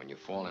 When you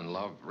fall in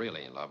love,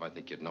 really in love, I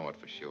think you'd know it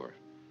for sure.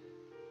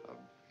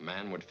 A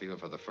man would feel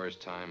for the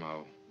first time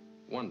how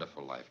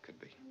wonderful life could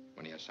be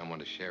when he has someone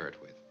to share it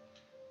with.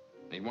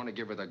 And he'd want to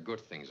give her the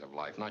good things of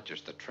life, not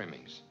just the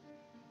trimmings.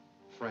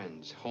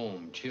 Friends,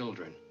 home,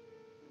 children.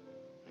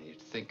 And he'd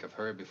think of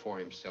her before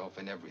himself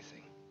in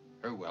everything.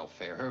 Her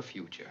welfare, her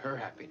future, her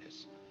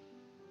happiness.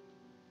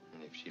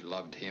 And if she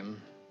loved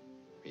him,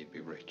 he'd be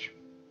rich.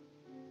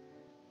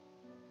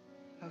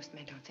 Most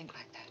men don't think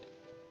like that.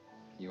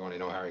 You only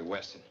know Harry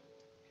Wesson.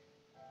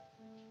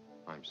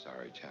 I'm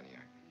sorry, Jenny.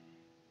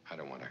 I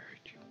don't want to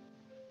hurt you.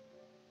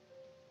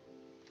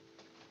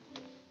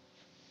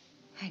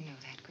 I know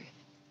that, Griff.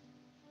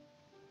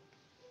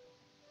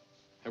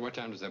 Hey, what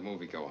time does that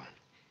movie go on?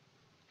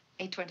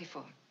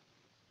 8:24.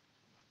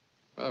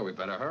 Well, we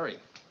better hurry.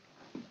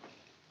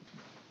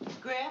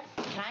 Griff,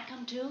 can I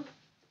come too?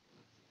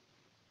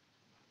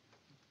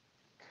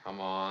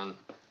 Come on.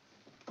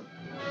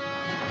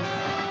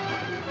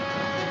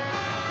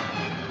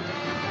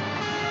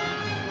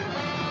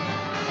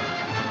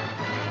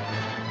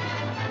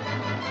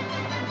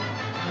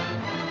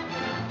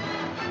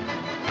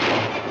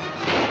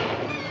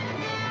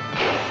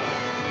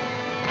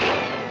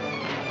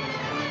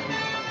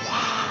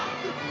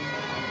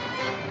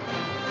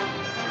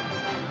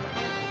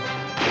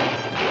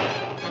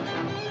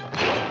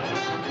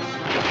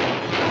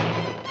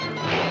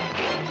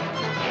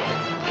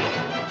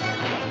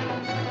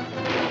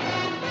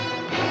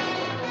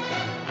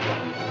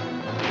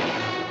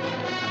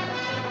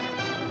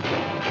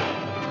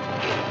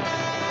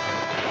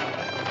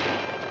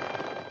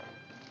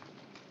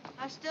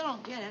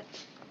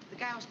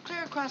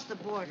 Across the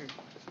border.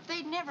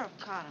 They'd never have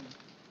caught him.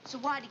 So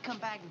why'd he come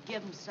back and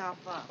give himself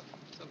up?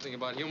 Something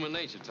about human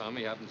nature,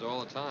 Tommy, happens all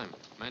the time.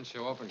 Men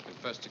show up and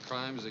confess to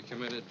crimes they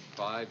committed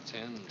 5,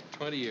 10,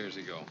 20 years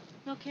ago.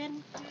 No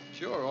kidding?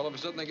 Sure, all of a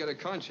sudden they get a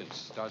conscience.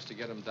 Starts to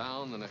get them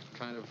down, then a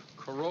kind of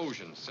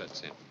corrosion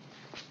sets in.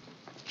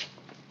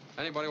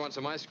 Anybody want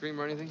some ice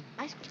cream or anything?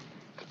 Ice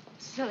cream?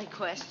 Silly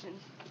question.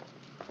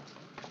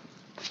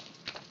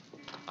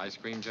 Ice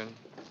cream, Jenny?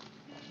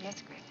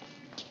 Yes, Griff.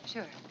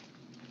 Sure.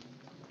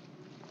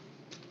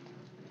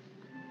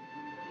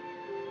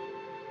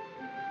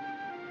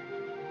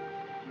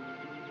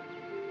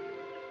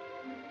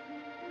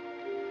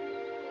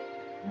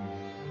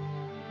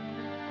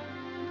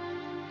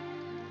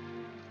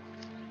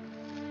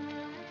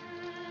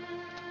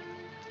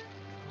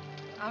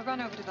 I'll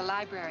run over to the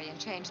library and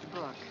change the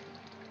book.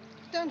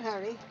 Don't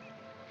hurry.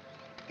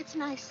 It's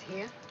nice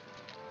here.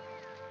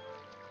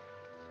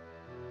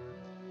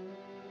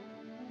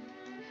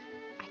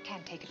 I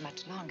can't take it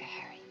much longer,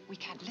 Harry. We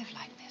can't live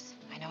like this.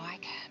 I know I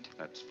can't.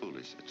 That's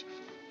foolish, Esther.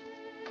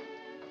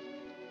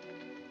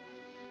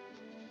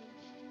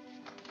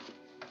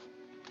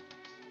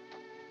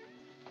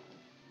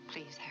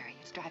 Please, Harry,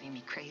 it's driving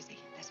me crazy.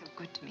 They're so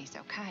good to me, so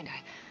kind.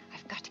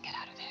 I've got to get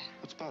out of there.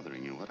 What's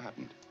bothering you? What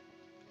happened?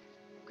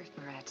 Griff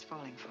Marat's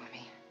falling for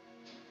me.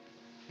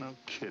 No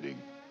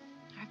kidding.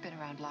 I've been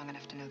around long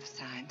enough to know the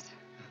signs.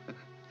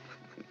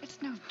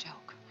 It's no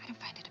joke. I don't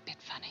find it a bit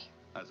funny.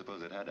 I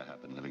suppose it had to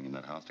happen, living in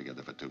that house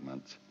together for 2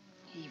 months.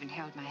 He even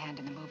held my hand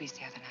in the movies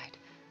the other night.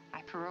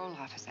 My parole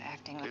officer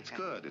acting like It's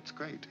good. It's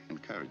great.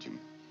 Encourage him.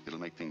 It'll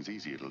make things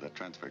easier till that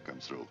transfer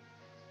comes through.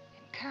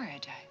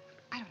 Encourage?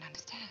 I don't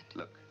understand.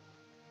 Look,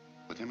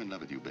 with him in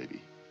love with you,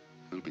 baby,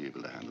 we'll be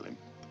able to handle him.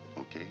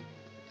 Okay?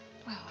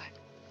 Well,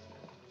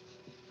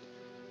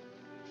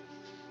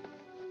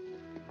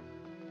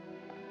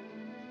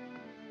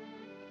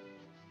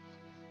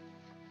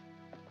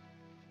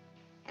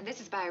 And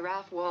this is by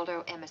Ralph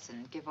Waldo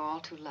Emerson. Give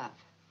all to love.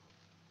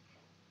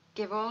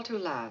 Give all to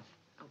love.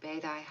 Obey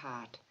thy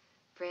heart.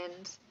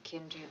 Friends,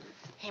 kindred.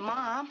 Hey,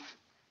 Mom.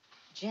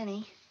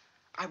 Jenny,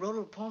 I wrote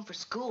a poem for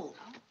school.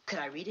 Could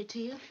I read it to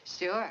you?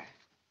 Sure.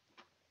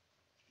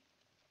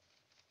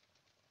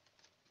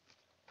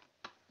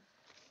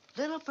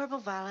 Little Purple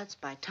Violets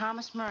by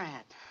Thomas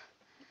Marat.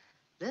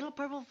 Little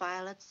purple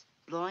violets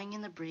blowing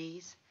in the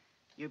breeze,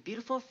 your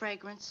beautiful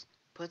fragrance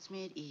puts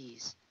me at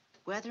ease.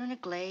 Whether in a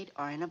glade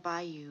or in a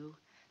bayou,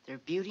 their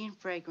beauty and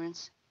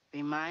fragrance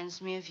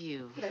reminds me of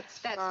you. That's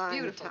fine,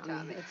 beautiful,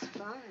 Tommy. It's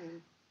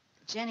fine.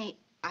 Jenny,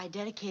 I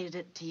dedicated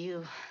it to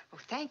you. Oh,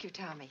 thank you,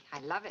 Tommy.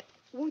 I love it.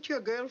 Won't your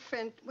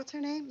girlfriend, what's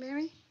her name,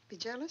 Mary, be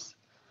jealous?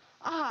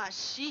 Ah,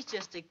 she's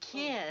just a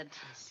kid.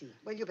 I see.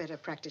 Well, you better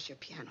practice your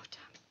piano,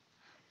 Tommy.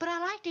 But I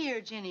like to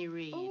hear Jenny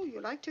read. Oh, you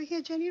like to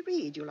hear Jenny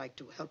read. You like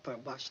to help her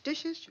wash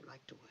dishes. You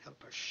like to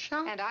help her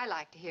shop. And I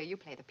like to hear you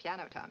play the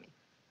piano, Tommy.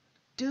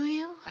 Do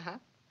you? Uh-huh.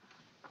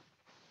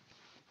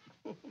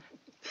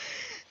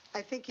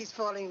 I think he's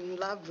falling in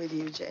love with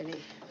you, Jenny.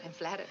 I'm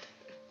flattered.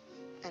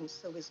 And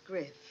so is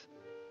Griff.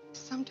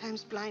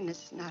 Sometimes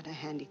blindness is not a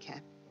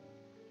handicap.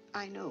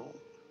 I know.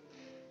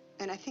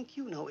 And I think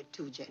you know it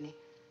too, Jenny.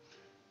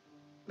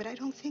 But I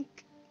don't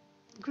think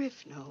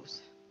Griff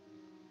knows.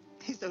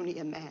 He's only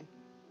a man.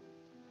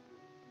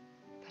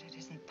 But it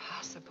isn't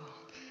possible.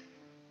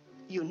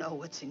 You know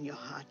what's in your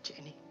heart,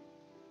 Jenny.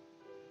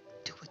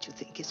 Do what you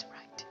think is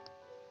right.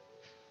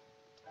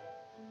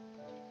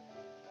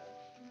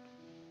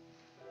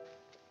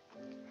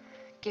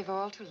 Give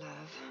all to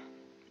love.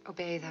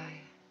 Obey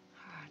thy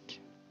heart.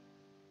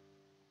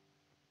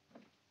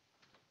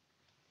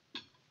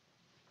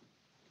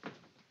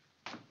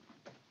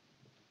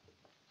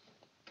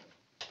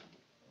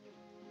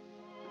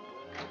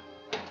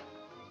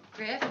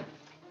 Griff?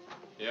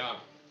 Yeah.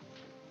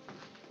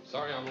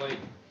 Sorry I'm late.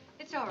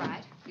 It's all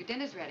right. Your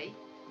dinner's ready.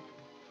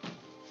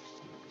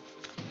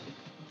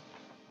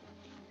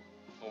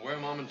 Well, where are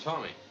Mom and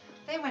Tommy?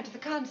 They went to the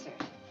concert.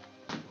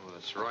 Oh,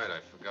 that's right.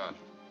 I forgot.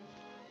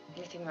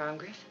 Anything wrong,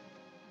 Griff?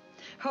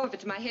 Oh, if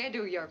it's my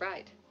hairdo, you're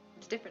right.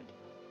 It's different.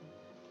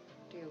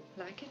 Do you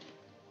like it?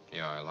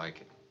 Yeah, I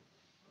like it.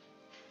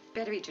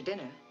 Better eat your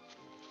dinner.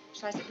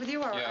 Shall I sit with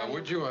you or... Yeah,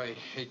 would you? I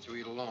hate to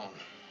eat alone.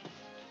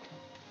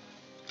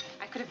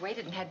 I could have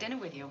waited and had dinner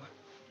with you.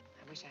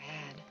 I wish I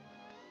had.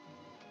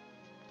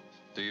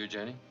 Do you,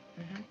 Jenny?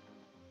 Mm-hmm.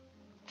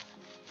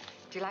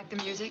 Do you like the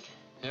music?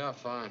 Yeah,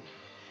 fine.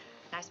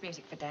 Nice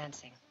music for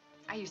dancing.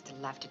 I used to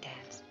love to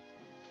dance.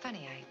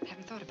 Funny, I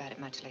haven't thought about it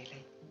much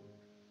lately.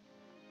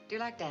 Do you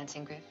like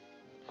dancing, Griff?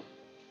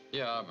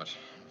 Yeah, but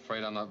I'm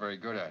afraid I'm not very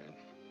good at it.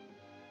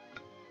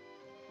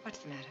 What's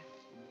the matter?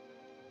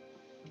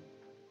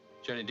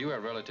 Jenny, do you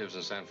have relatives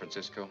in San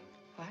Francisco?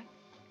 What?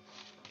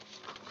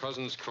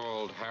 Cousins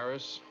called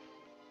Harris?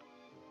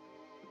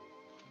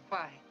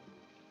 Why?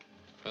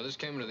 Now, this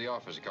came into the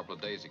office a couple of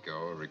days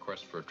ago, a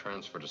request for a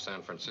transfer to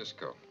San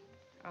Francisco.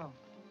 Oh.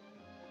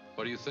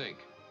 What do you think?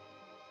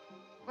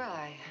 Well,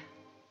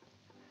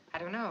 I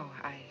don't know.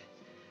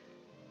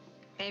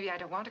 Maybe I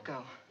don't want to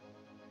go.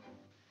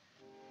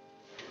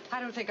 I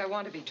don't think I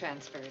want to be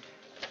transferred.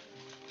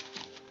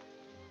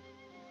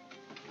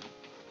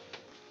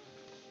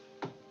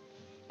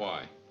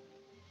 Why?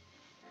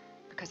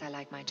 Because I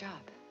like my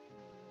job.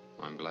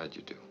 I'm glad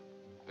you do.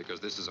 Because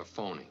this is a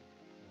phony.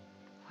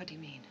 What do you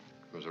mean?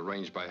 It was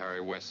arranged by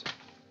Harry Wesson.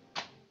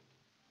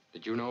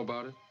 Did you know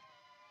about it?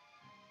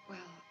 Well,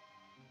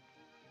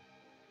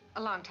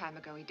 a long time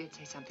ago, he did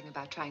say something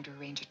about trying to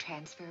arrange a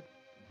transfer,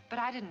 but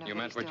I didn't know You that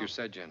meant he what still... you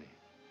said, Jenny.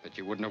 That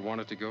you wouldn't have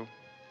wanted to go?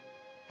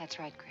 That's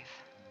right, Griff.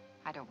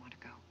 I don't want to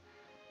go.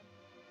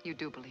 You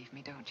do believe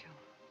me, don't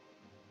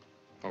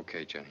you?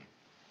 Okay, Jenny.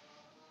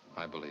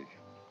 I believe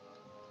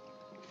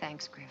you.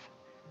 Thanks, Griff.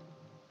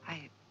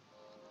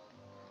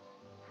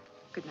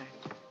 Good night.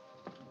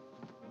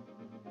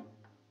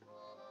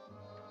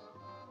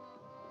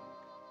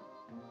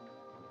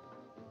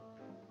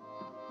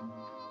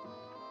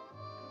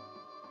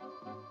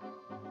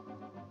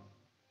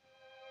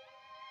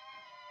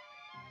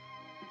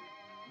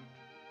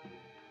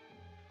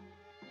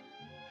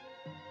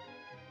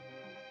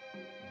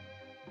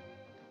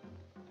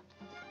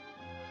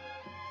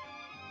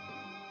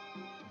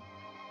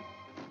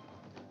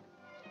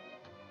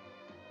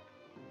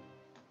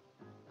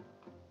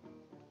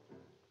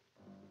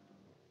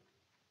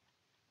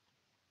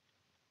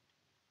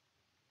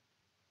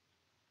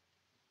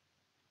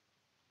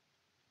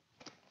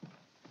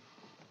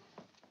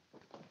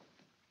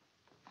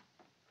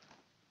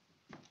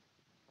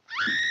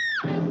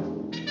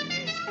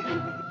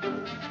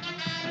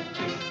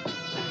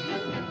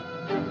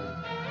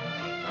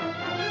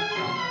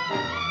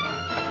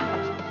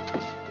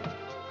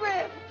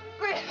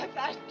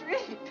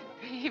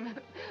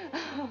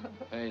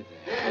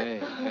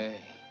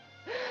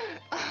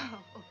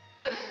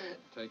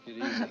 Take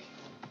it easy.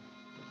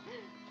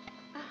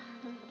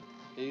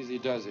 Easy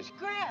does it.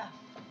 Griff,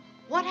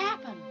 what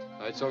happened?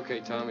 It's okay,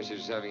 Tommy. She's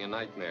just having a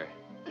nightmare.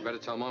 You better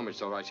tell Mom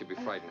it's all right. She'll be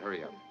frightened.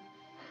 Hurry up.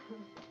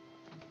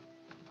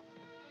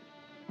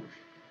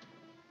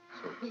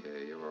 It's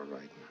okay. You're all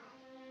right now.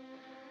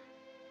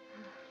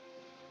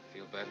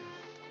 Feel better?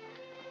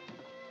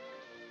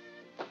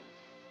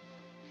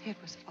 It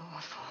was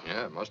awful.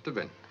 Yeah, it must have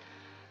been.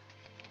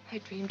 I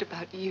dreamed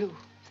about you.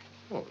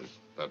 Oh, is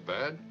that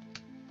bad?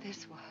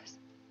 This was.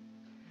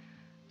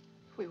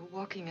 We were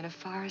walking in a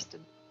forest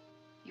and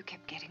you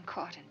kept getting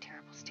caught in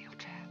terrible steel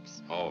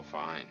traps. Oh,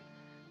 fine.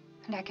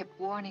 And I kept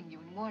warning you,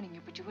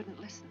 but you wouldn't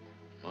listen.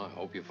 Well, I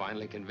hope you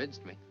finally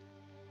convinced me.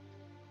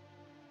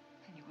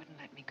 And you wouldn't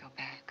let me go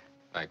back.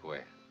 Back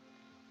where?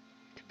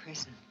 To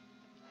prison.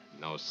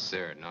 No,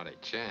 sir, not a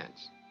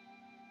chance.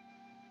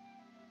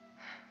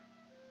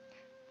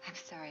 I'm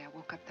sorry I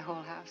woke up the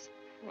whole house.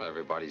 Well,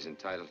 everybody's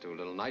entitled to a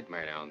little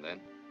nightmare now and then.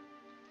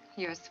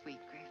 You're sweet,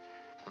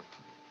 Griff.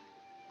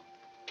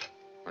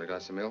 Want a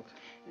glass of milk?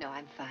 No,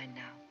 I'm fine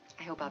now.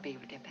 I hope I'll be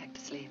able to get back to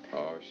sleep.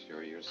 Oh,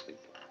 sure, you're asleep.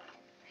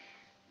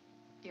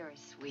 You're a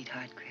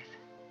sweetheart, Griff.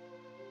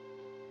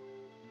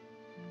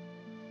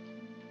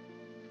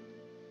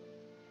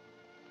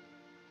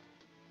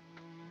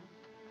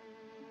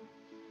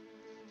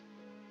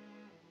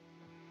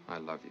 I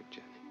love you,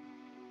 Jenny.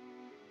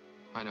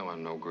 I know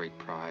I'm no great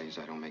prize.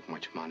 I don't make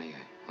much money,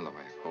 although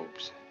I have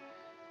hopes.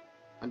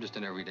 I'm just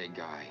an everyday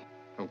guy.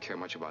 I don't care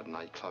much about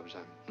nightclubs.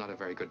 I'm not a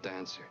very good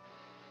dancer.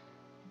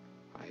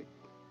 I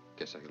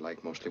guess I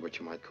like mostly what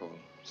you might call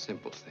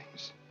simple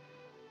things.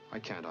 I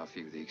can't offer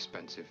you the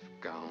expensive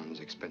gowns,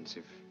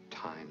 expensive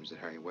times that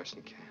Harry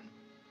Wesson can.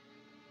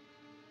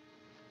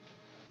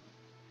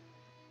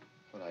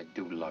 But I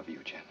do love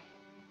you, Jenny.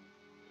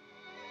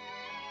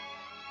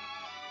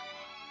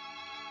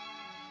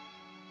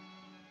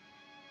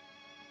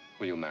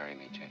 Will you marry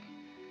me, Jenny?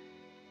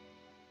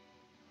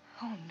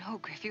 Oh, no,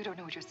 Griff, you don't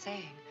know what you're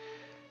saying.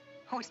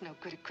 Oh, it's no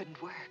good. It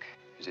couldn't work.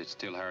 Is it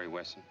still Harry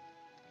Wesson?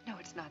 No,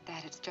 it's not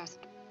that. It's just,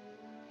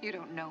 you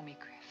don't know me,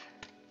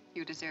 Griff.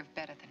 You deserve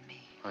better than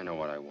me. I know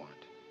what I want.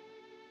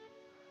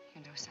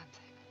 You know something.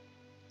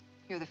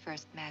 You're the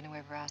first man who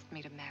ever asked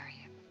me to marry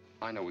him.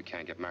 I know we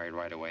can't get married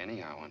right away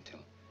anyhow until...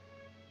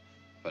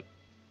 But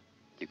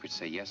you could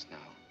say yes now,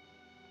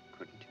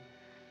 couldn't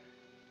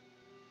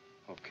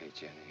you? Okay,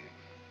 Jenny.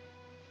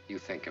 You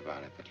think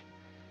about it, but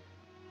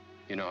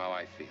you know how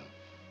I feel.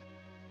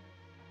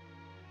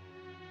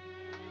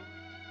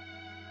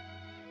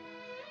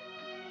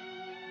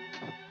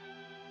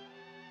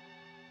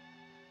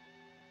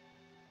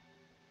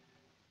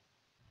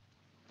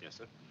 Yes,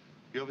 sir.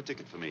 You have a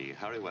ticket for me,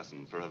 Harry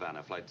Wesson, for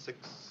Havana, flight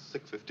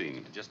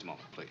 615. Just a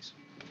moment, please.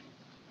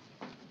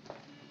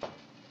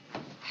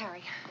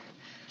 Harry.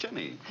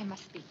 Jenny. I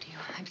must speak to you.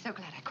 I'm so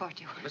glad I caught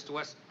you. Mr.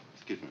 Wesson.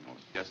 Excuse me a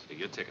moment. Yes?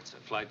 Your ticket, sir.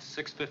 Flight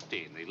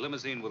 615. The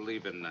limousine will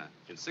leave in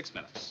 6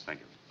 minutes. Thank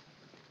you.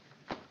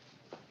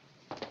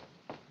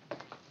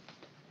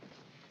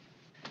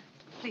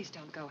 Please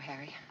don't go,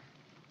 Harry.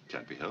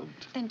 Can't be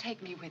helped. Then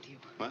take me with you.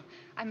 What?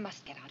 I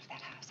must get out of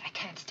that house. I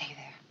can't stay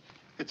there.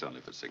 It's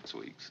only for 6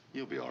 weeks.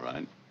 You'll be all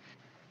right.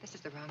 This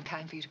is the wrong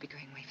time for you to be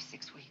going away for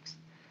 6 weeks.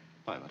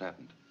 Why, what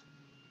happened?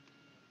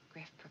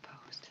 Griff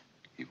proposed.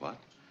 He what?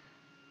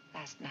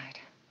 Last night.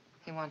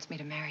 He wants me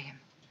to marry him.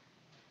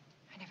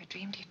 I never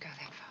dreamed he'd go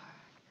that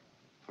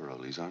far.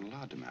 Parolees aren't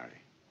allowed to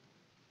marry.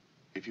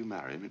 If you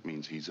marry him, it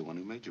means he's the one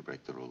who made you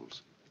break the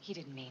rules. He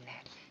didn't mean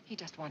that. He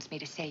just wants me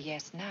to say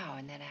yes now,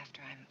 and then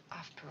after I'm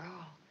off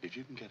parole. If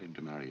you can get him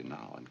to marry you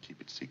now and keep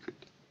it secret,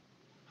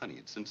 honey,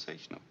 it's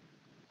sensational.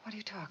 What are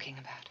you talking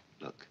about?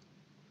 Look,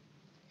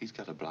 he's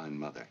got a blind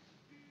mother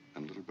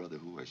and a little brother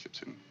who worships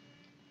him.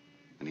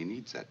 And he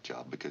needs that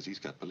job because he's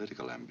got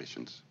political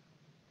ambitions.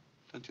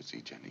 Don't you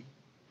see, Jenny?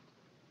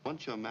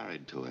 Once you're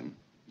married to him,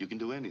 you can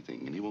do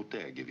anything, and he won't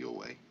dare give you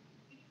away.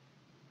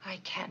 I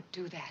can't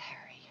do that,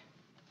 Harry.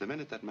 The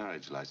minute that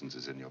marriage license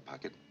is in your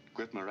pocket,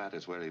 Griff Marat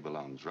is where he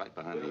belongs, right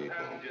behind the 8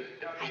 ball.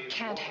 I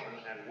can't, Harry.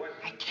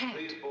 I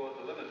can't.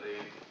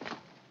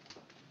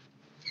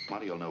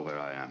 Marty, you'll know where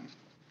I am.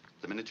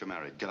 The minute you're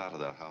married, get out of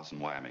that house and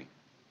wire me.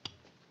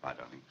 Bye,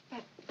 darling.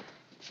 But...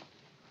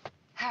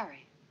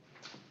 Harry.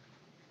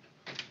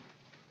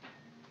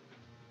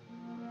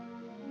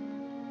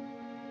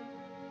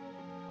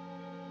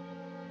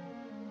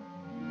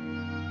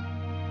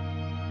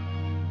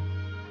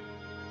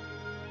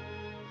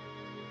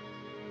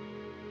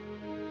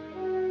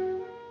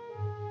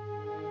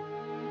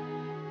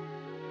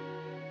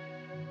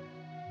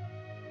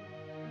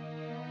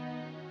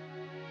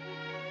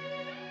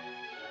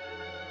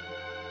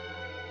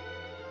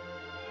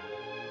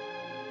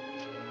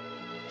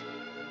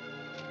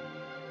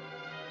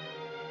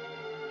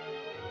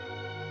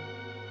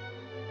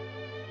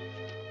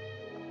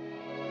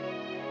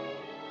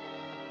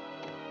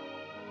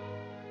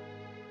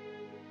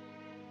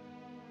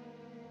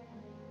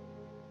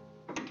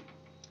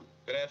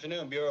 Good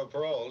afternoon, Bureau of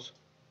Paroles.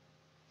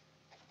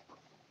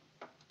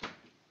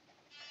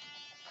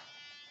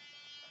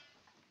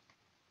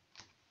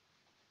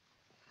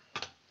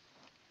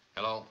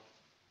 Hello?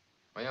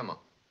 Oh, Emma.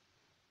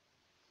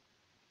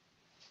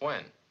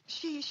 When?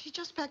 She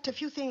just packed a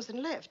few things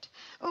and left.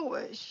 Oh,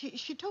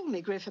 she told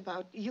me, Griff,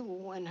 about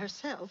you and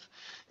herself.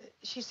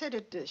 She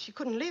said she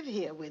couldn't live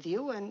here with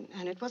you, and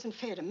it wasn't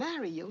fair to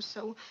marry you,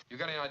 so... You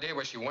got any idea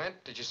where she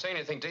went? Did you say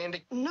anything to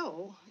Indy?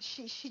 No,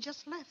 she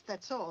just left,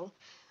 that's all.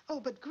 Oh,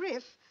 but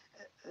Griff,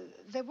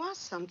 there was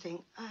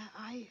something.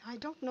 I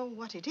don't know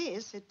what it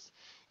is.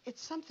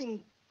 It's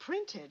something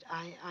printed,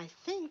 I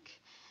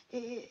think.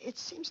 It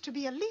seems to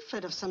be a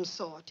leaflet of some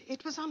sort.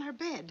 It was on her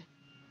bed.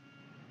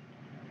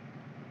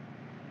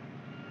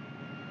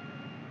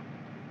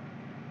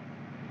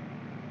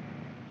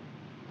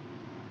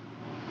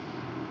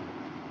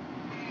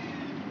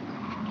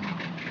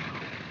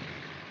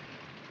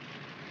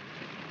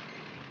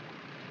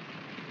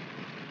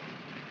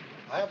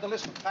 I have the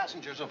list of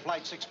passengers of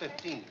Flight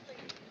 615.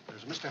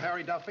 There's Mr.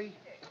 Harry Duffy,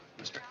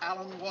 Mr.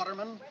 Alan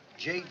Waterman,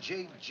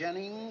 J.J.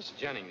 Jennings.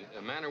 Jennings,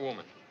 a man or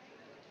woman?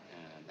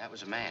 That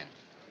was a man.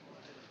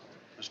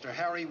 Mr.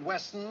 Harry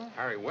Wesson.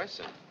 Harry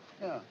Wesson?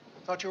 Yeah.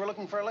 Thought you were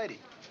looking for a lady.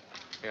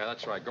 Yeah,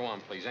 that's right. Go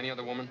on, please. Any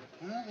other woman?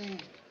 Well,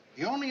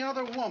 the only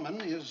other woman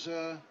is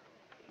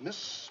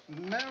Miss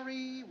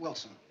Mary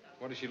Wilson.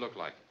 What does she look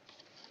like?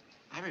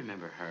 I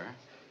remember her.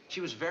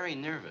 She was very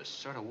nervous,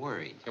 sort of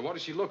worried. Yeah, what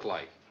does she look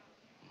like?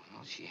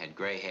 Well, she had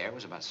gray hair,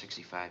 was about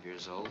 65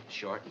 years old,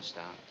 short and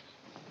stout.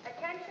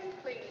 Attention,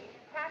 please.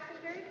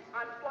 Passengers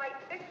on Flight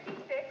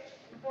 66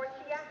 for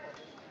Seattle.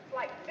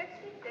 Flight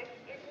 56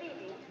 is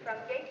leaving from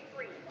Gate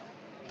 3.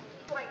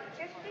 Flight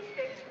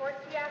 56 for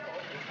Seattle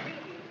is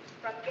leaving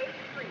from Gate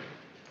 3.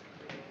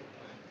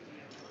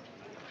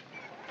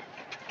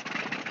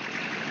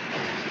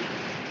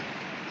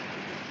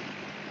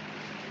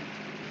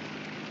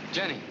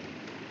 Jenny.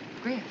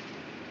 Griff.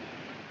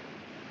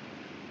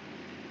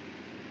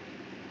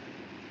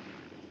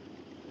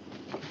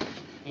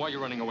 Why are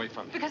you running away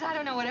from me? Because I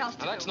don't know what else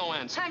to do. Now, that's no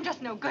answer. I'm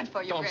just no good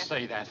for you, Don't Griff.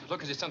 say that.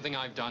 Look, is it something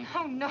I've done?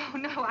 Oh, no,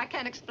 I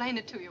can't explain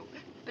it to you.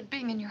 But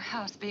being in your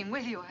house, being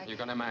with you, You're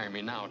gonna marry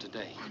me now,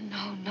 today.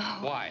 Oh, no.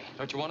 Why?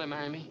 Don't you want to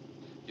marry me?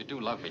 You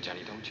do love me,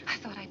 Jenny, don't you? I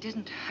thought I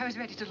didn't. I was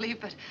ready to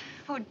leave, but...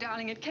 Oh,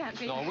 darling, it can't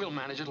be. No, we'll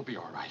manage. It'll be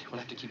all right. We'll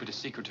have to keep it a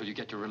secret till you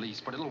get your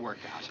release, but it'll work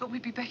out. But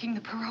we'd be breaking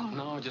the parole.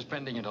 No, just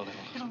bending it a little.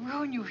 It'll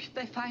ruin you if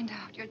they find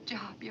out. Your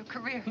job, your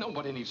career.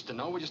 Nobody needs to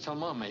know. We'll just tell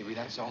Mom, maybe,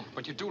 that's all.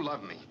 But you do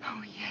love me.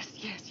 Oh,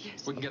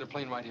 yes. We can get a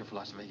plane right here for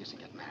Las Vegas and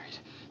get married.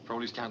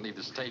 Parolees can't leave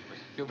the state, but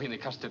you'll be in the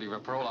custody of a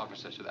parole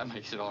officer, so that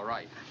makes it all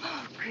right.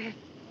 Oh, Griff.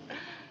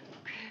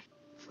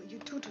 For you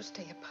two to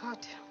stay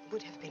apart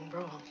would have been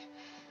wrong.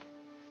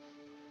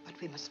 But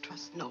we must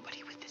trust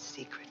nobody with this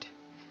secret.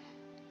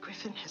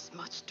 Griffin has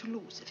much to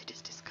lose if it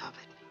is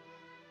discovered.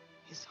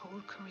 His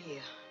whole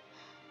career.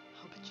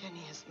 Oh, but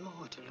Jenny has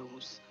more to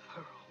lose.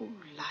 Her whole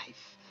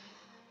life.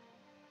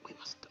 We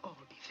must all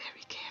be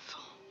very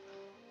careful.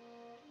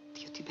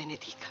 Dio ti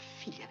benedica,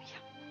 figlia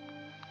mia.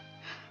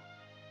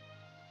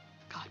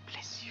 God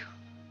bless you.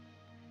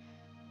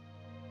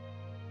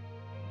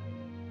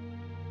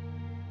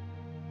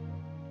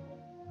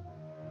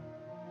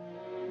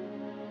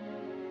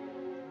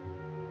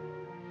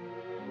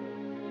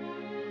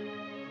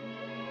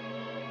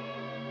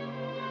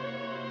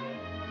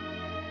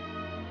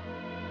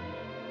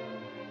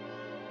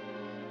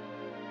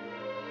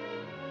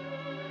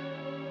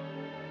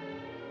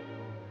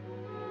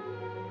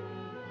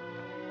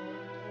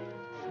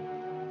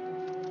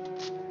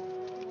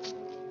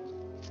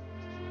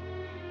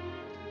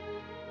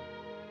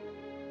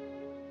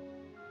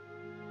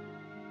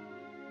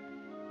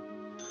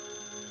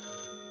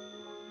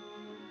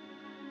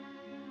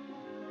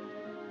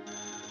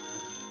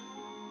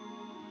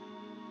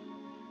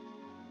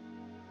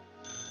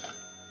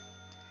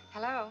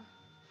 Hello?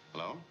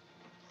 Hello?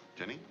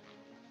 Jenny?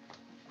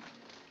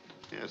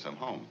 Yes, I'm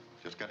home.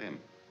 Just got in.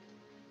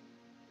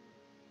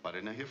 Why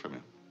didn't I hear from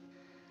you?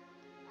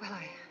 Well,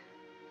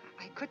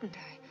 I couldn't.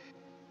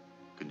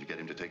 Couldn't you get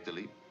him to take the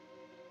leap?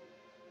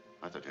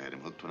 I thought you had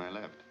him hooked when I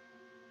left.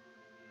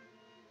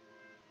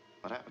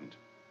 What happened?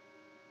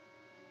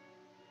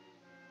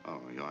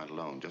 Oh, you aren't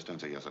alone. Just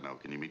answer yes or no.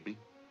 Can you meet me?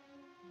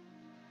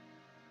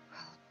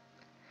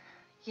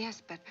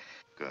 Yes, but...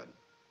 Good.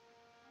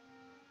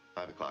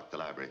 5 o'clock, the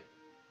library.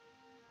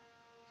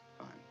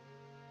 Fine.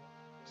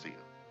 See you.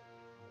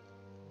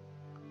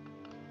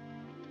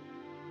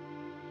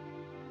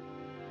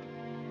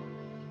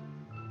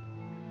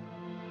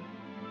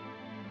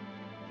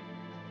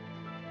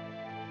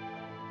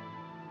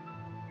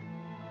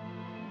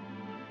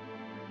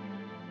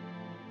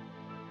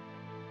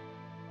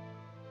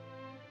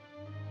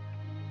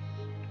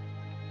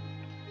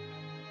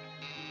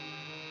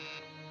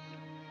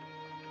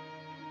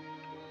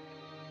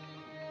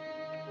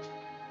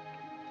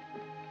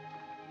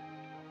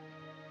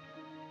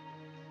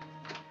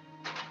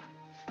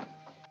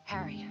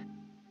 Harry,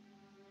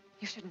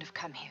 you shouldn't have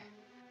come here.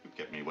 You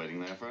kept me waiting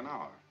there for an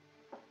hour.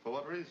 For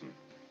what reason?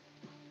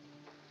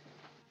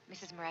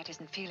 Mrs. Marat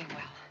isn't feeling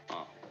well.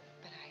 Oh.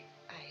 But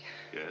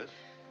Yes?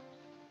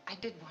 I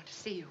did want to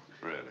see you.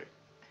 Really?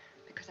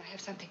 Because I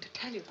have something to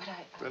tell you, but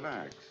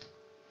Relax.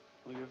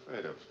 What are you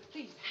afraid of?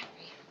 Please,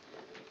 Harry.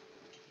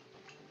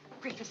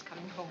 Griff is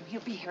coming home.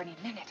 He'll be here any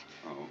minute.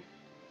 Oh.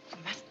 You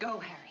must go,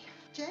 Harry.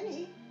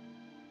 Jenny?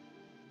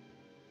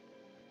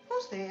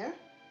 Who's there?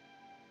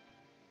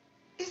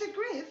 Is it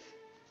Griff?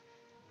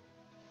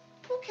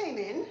 Who came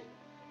in?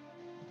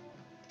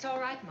 It's all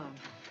right, Mom.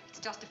 It's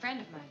just a friend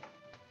of mine.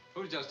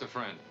 Who's just a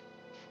friend?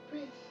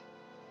 Griff,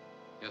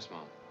 Yes,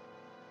 Mom.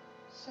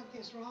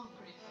 something's wrong,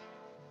 Griff.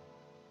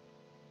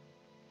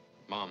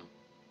 Mom,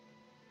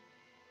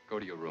 go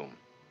to your room,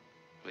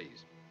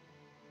 please.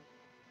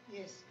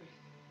 Yes, Griff.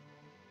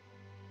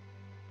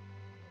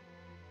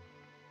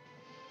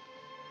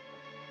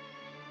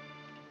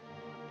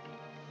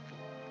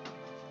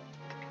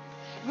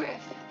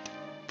 Griff!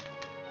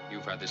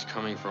 You've had this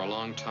coming for a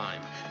long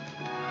time.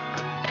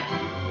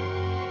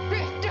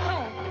 Griff,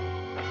 don't!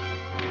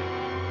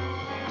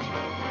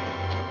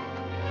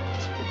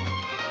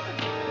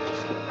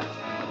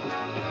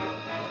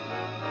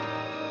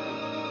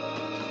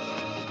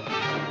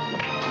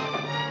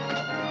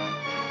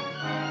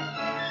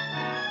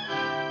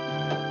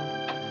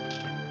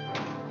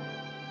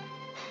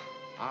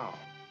 Ow.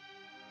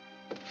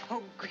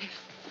 Oh, Griff.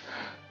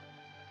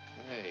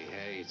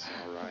 Hey, it's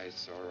all right,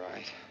 it's all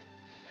right.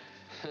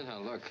 Now,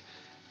 look,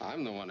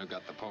 I'm the one who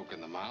got the poke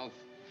in the mouth.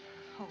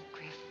 Oh,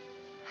 Griff,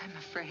 I'm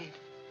afraid.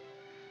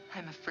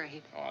 I'm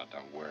afraid. Oh,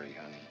 don't worry,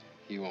 honey.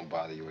 He won't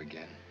bother you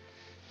again.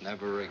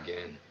 Never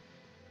again.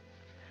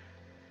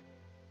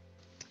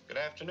 Good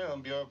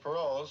afternoon, Bureau of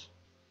Paroles.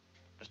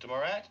 Mr.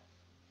 Marat?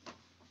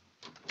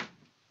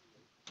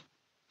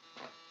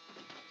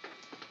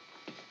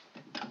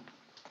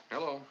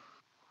 Hello.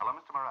 Hello,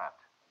 Mr. Marat.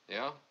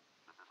 Yeah?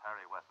 This is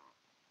Harry Wesson.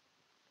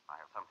 I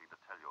have something to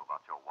tell you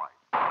about your wife.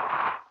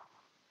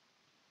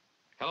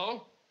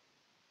 Hello?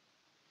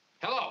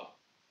 Hello?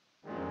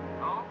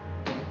 No?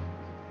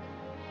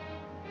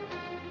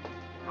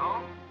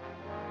 No?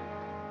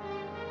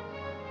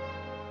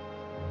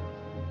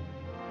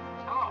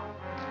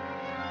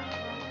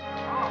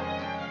 Hello? Hello?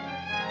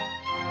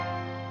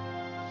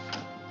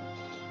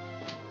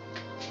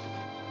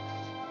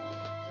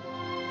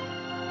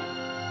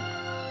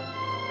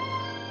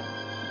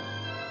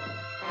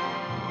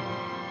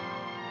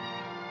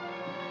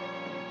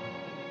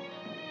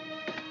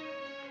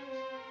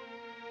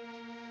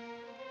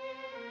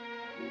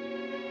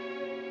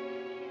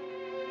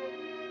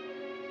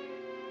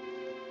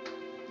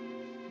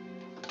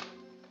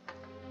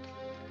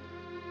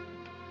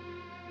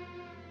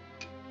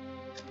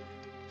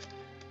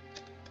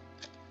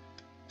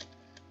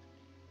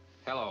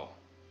 Hello.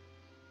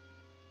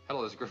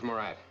 Hello, this is Griff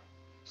Marat.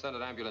 Send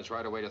an ambulance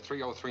right away to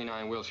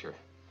 3039 Wilshire.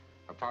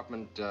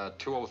 Apartment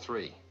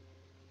 203.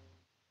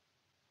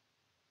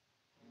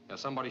 Yeah,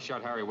 somebody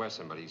shot Harry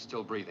Wesson, but he's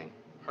still breathing.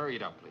 Hurry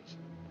it up, please.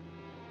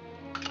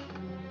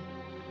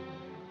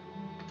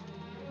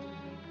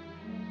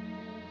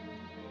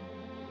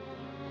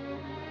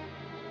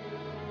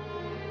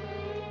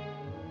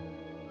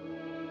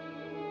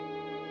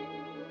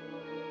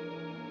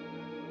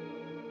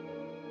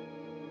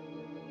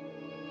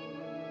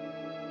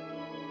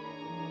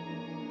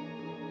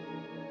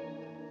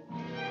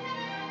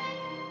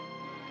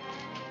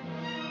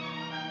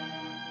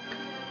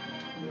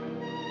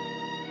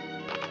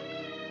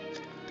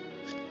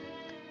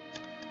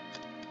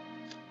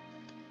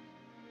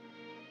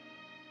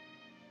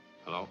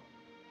 Hello?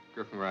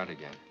 Griff Marat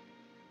again.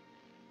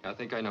 I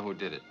think I know who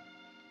did it.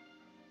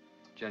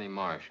 Jenny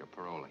Marsh, a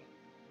parolee.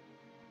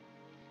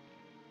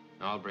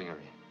 I'll bring her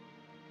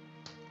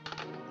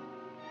in.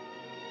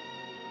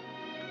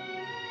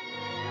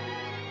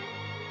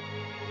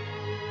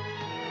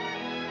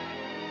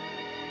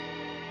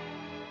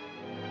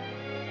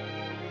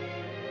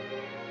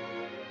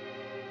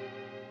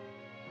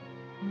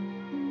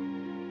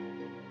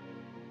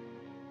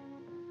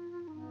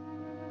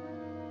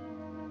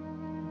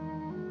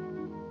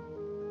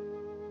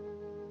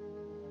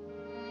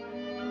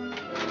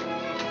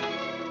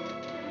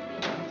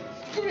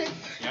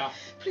 Griff, Yeah?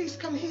 please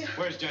come here.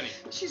 Where's Jenny?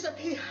 She's up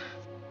here.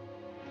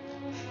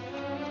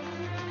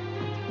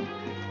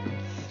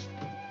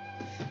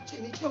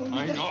 Jenny told me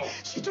I that. know.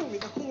 She told me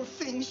the whole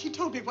thing. She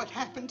told me what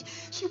happened.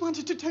 She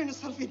wanted to turn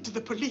herself into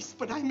the police,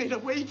 but I made her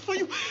wait for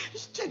you.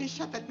 Jenny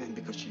shot that man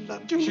because she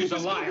loved you. She's a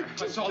liar.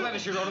 I saw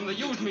letters she wrote him. They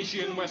used me,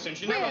 she and Wesson.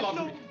 She never loved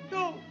me.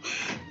 No.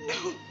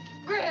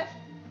 Griff!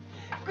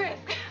 Griff!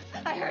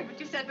 I heard what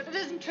you said, but it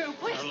isn't true.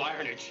 Please. You're a liar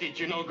and a cheat.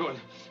 You're no good.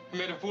 I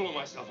made a fool of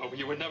myself over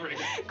you. Would never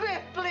again.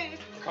 Griff, please.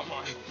 Come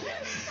on.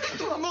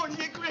 Tu amor,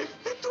 Griff.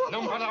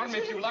 Non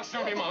parlarmi più.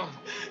 Lasciami, ma.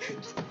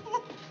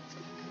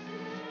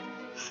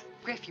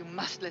 Griff, you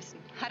must listen.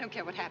 I don't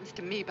care what happens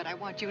to me, but I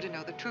want you to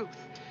know the truth.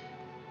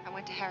 I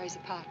went to Harry's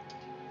apartment.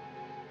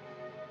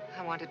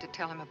 I wanted to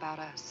tell him about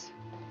us.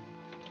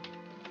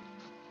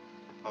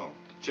 Oh,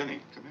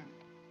 Jenny, come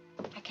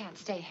in. I can't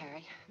stay,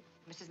 Harry.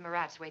 Mrs.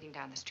 Marat's waiting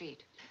down the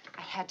street.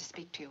 I had to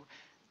speak to you.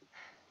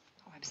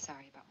 Oh, I'm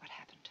sorry about what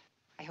happened.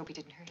 I hope he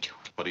didn't hurt you.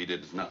 What he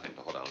did is nothing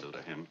to what I'll do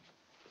to him.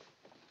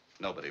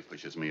 Nobody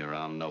pushes me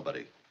around,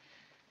 nobody.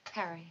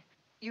 Harry,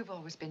 you've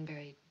always been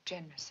very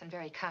generous and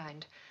very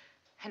kind.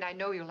 And I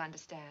know you'll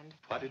understand.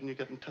 Why didn't you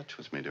get in touch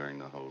with me during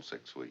the whole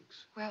 6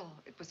 weeks? Well,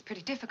 it was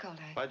pretty difficult.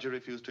 Why'd you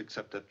refuse to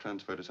accept that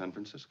transfer to San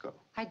Francisco?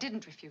 I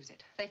didn't refuse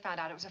it. They found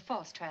out it was a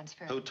false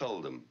transfer. Who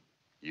told them?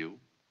 You?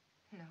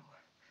 No.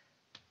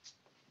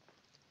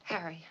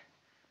 Harry,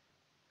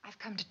 I've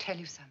come to tell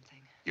you something.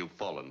 You've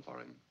fallen for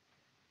him.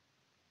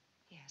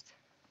 Yes.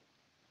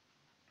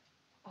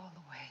 All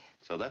the way.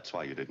 So that's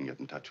why you didn't get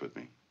in touch with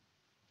me.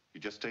 You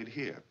just stayed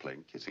here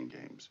playing kissing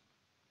games.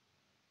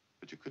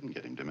 But you couldn't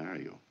get him to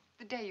marry you.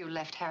 The day you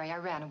left, Harry, I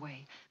ran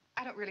away.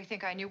 I don't really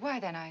think I knew why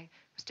then. I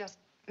was just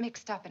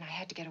mixed up and I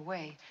had to get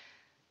away.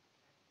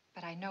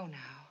 But I know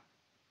now.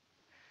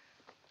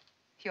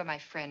 You're my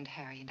friend,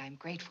 Harry, and I'm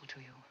grateful to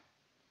you.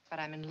 But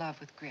I'm in love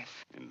with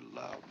Griff. In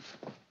love?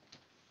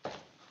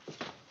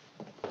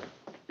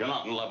 You're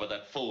not in love with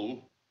that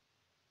fool.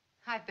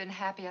 I've been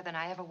happier than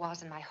I ever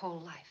was in my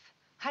whole life.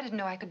 I didn't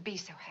know I could be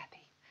so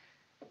happy.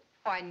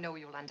 Oh, I know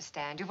you'll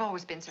understand. You've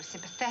always been so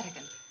sympathetic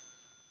and...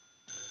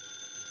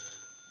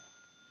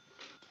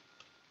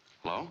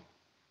 Hello?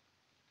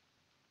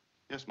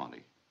 Yes,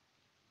 Monty.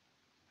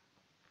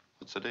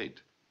 What's the date?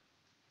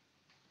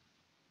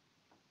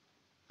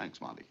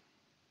 Thanks, Monty.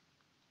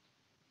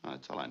 Oh,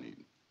 that's all I need.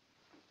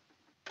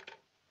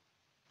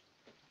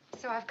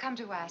 So I've come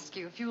to ask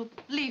you if you'll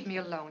leave me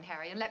alone,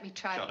 Harry, and let me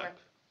try to... Shut up.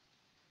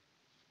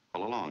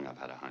 All along, I've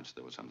had a hunch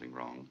there was something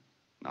wrong.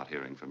 Not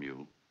hearing from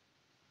you.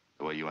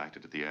 The way you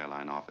acted at the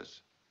airline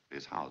office,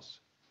 his house,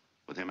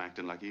 with him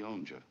acting like he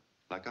owned you,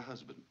 like a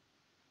husband.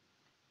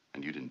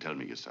 And you didn't tell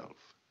me yourself.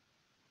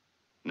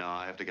 Now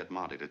I have to get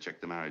Monty to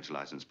check the marriage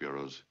license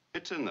bureaus.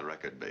 It's in the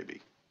record,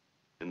 baby.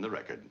 In the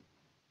record.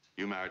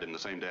 You married him the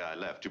same day I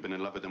left. You've been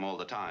in love with him all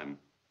the time.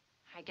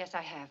 I guess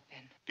I have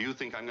been. Do you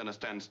think I'm going to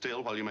stand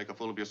still while you make a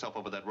fool of yourself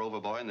over that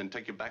Rover boy and then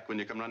take you back when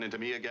you come running to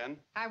me again?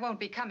 I won't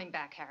be coming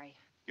back, Harry.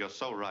 You're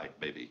so right,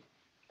 baby.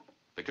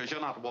 Because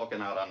you're not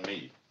walking out on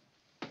me.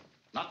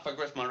 Not for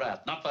Griff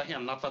Marat, not for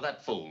him, not for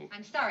that fool.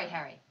 I'm sorry,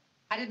 Harry.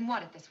 I didn't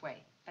want it this way,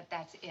 but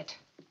that's it.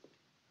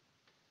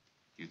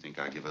 You think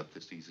I give up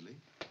this easily?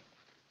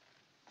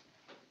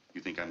 You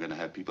think I'm going to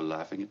have people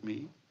laughing at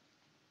me?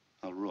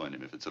 I'll ruin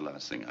him if it's the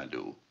last thing I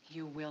do.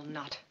 You will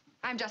not.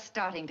 I'm just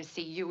starting to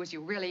see you as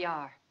you really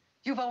are.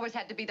 You've always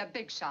had to be the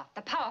big shot,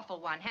 the powerful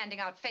one, handing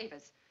out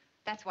favors.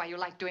 That's why you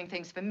like doing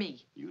things for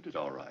me. You did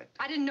all right.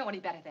 I didn't know any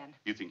better then.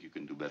 You think you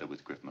can do better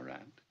with Griff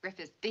Marat? Griff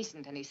is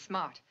decent and he's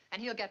smart, and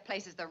he'll get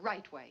places the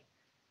right way.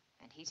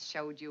 And he's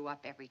showed you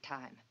up every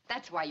time.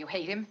 That's why you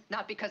hate him,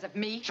 not because of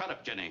me. Shut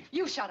up, Jenny.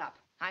 You shut up.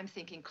 I'm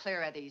thinking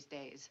clearer these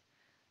days.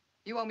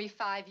 You owe me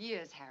 5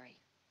 years, Harry.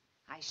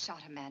 I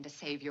shot a man to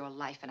save your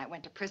life, and I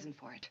went to prison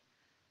for it.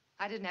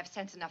 I didn't have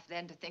sense enough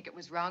then to think it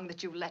was wrong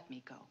that you let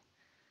me go.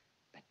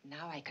 But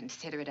now I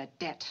consider it a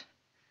debt.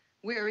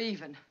 We're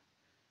even.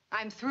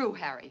 I'm through,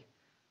 Harry.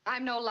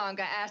 I'm no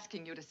longer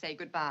asking you to say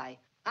goodbye.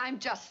 I'm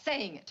just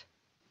saying it.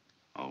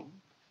 Oh?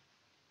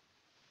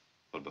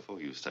 Well, before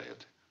you say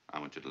it, I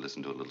want you to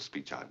listen to a little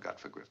speech I've got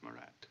for Griff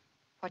Marat.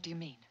 What do you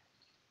mean?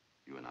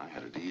 You and I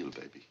had a deal,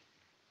 baby.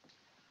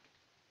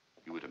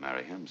 You were to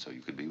marry him so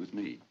you could be with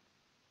me.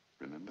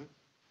 Remember?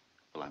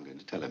 Well, I'm going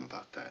to tell him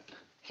about that.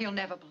 He'll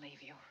never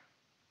believe you.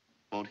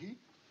 Won't he?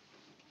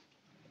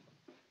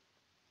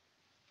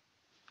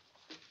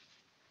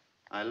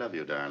 I love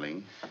you,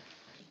 darling.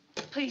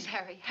 Please,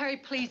 Harry. Harry,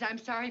 please, I'm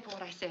sorry for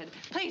what I said.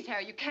 Please,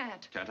 Harry, you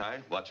can't. Can't I?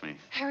 Watch me.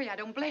 Harry, I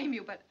don't blame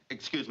you, but...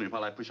 Excuse me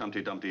while I push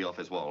Humpty Dumpty off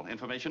his wall.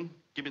 Information?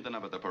 Give me the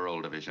number of the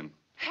parole division.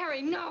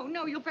 Harry, no,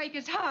 you'll break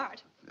his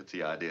heart. That's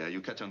the idea.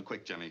 You catch on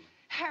quick, Jenny.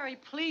 Harry,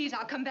 please,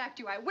 I'll come back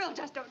to you. I will.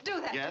 Just don't do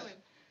that yes? to him.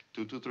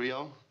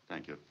 2230?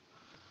 Thank you.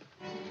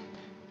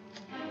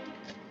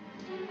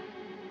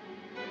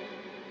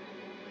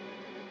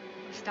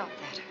 Stop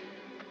that.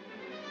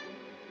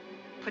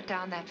 Put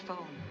down that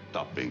phone.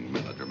 Stop being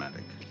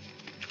melodramatic.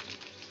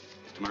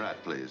 Mr. Marat,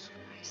 please.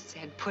 I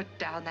said put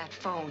down that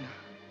phone.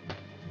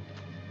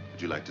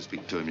 Would you like to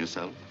speak to him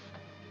yourself?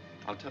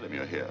 I'll tell him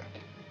you're here.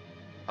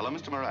 Hello,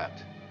 Mr.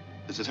 Marat.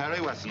 This is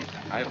Harry Wesson.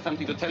 I have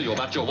something to tell you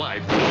about your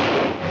wife.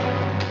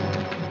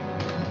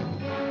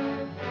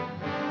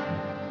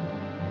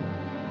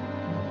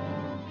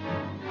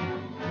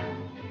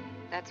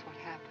 That's what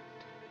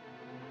happened.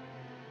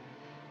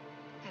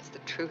 That's the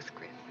truth,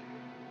 Griff.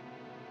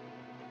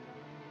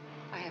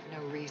 I have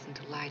no reason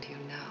to lie to you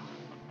now.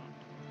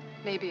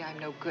 Maybe I'm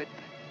no good,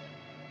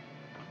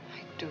 but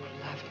I do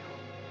love you.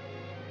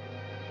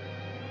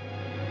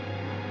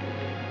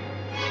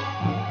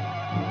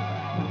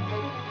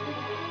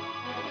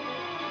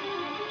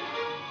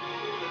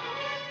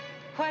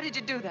 Why did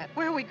you do that?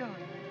 Where are we going?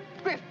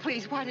 Griff,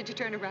 please, why did you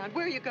turn around?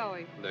 Where are you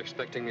going? They're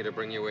expecting me to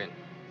bring you in.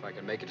 If I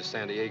can make it to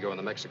San Diego on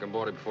the Mexican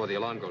border before the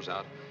alarm goes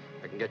out,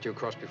 I can get you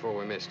across before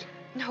we're missed.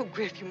 No,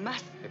 Griff, you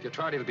must. If you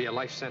try, it'll be a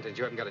life sentence.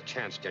 You haven't got a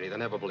chance, Jenny. They'll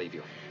never believe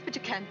you. But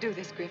you can't do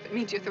this, Griff. It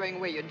means you're throwing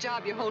away your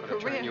job, your whole I'm gonna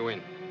career. turn you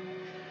in.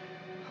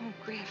 Oh,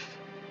 Griff.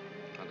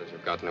 Others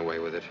have gotten away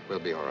with it. We'll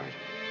be all right.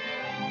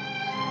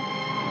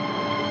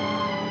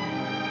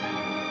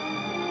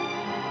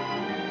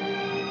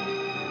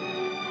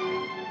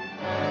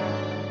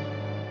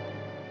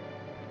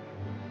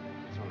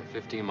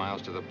 15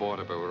 miles to the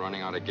border, but we're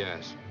running out of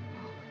gas.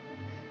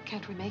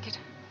 Can't we make it?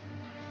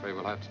 Afraid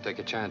we'll have to take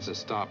a chance and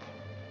stop.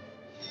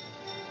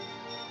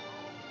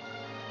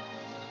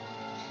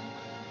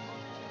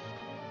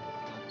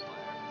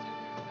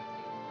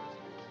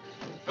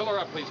 Fill her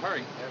up, please.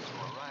 Hurry.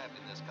 Who arrived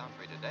in this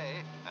country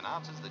today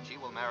announces that she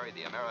will marry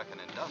the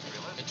American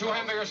industrialist. The 2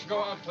 hamburgers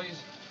go out,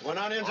 please. One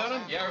onions on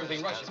them? Yeah,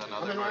 everything. Rush it.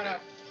 Another murder.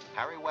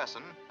 Harry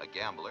Wesson, a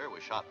gambler,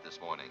 was shot this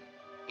morning.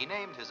 He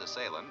named his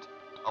assailant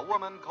a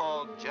woman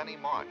called Jenny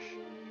Marsh.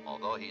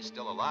 Although he's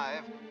still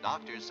alive,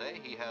 doctors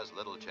say he has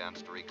little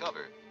chance to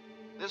recover.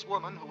 This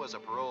woman, who was a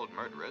paroled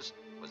murderess,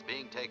 was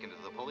being taken to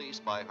the police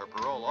by her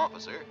parole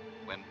officer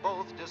when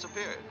both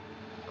disappeared.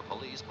 The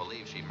police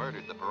believe she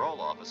murdered the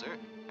parole officer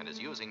and is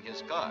using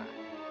his car.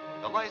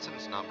 The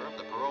license number of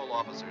the parole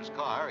officer's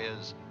car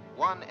is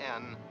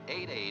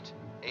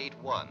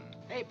 1N8881.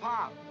 Hey,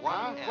 Pop.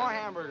 1N 4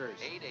 hamburgers.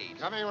 88.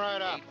 Coming right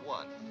up.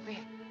 81.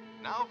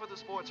 Now for the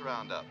sports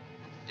roundup.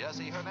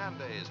 Jesse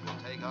Hernandez will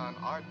take on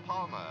Art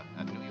Palmer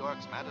at New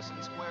York's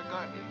Madison Square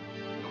Garden.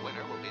 The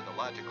winner will be the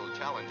logical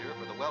challenger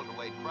for the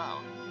welterweight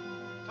crown.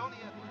 Tony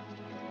Edwards.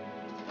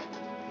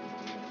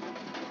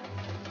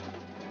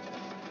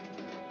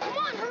 Come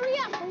on, hurry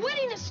up. The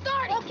wedding is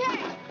starting. Okay.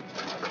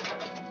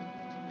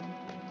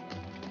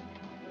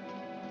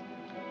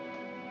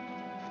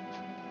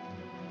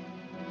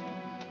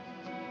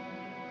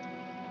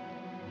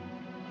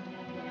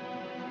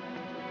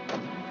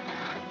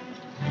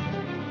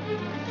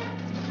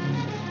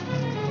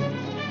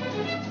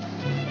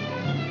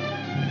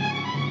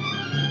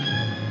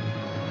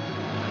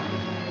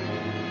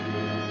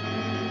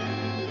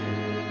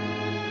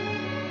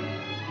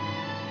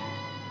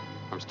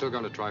 Still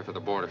going to try for the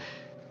border.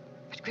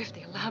 But, Griff,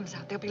 the alarm's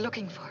out. They'll be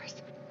looking for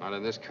us. Not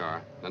in this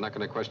car. They're not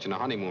going to question a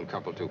honeymoon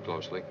couple too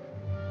closely.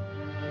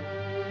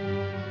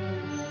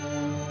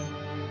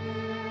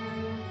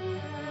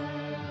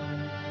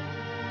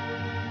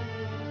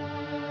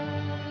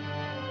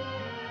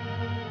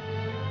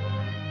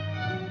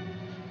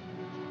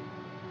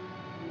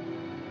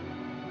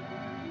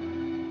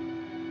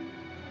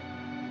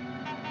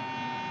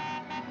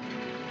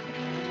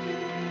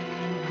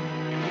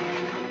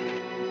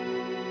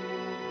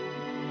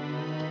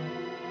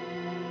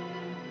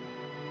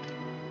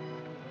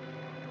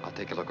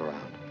 Take a look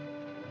around.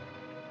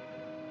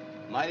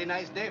 Mighty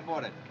nice day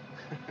for it.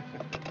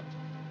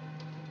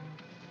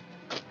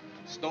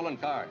 Stolen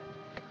car.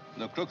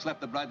 The crooks left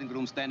the bride and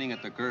groom standing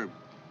at the curb.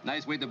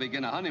 Nice way to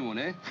begin a honeymoon,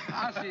 eh?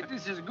 I see.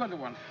 This is a good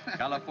one.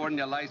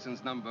 California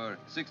license number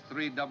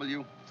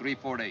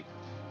 63W348.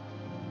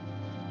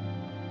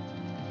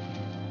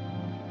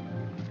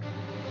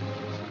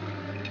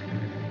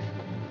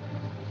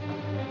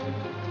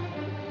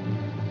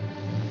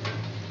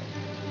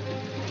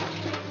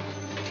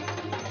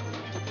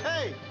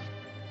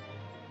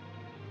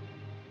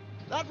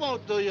 That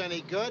won't do you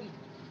any good.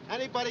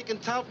 Anybody can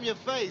tell from your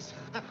face.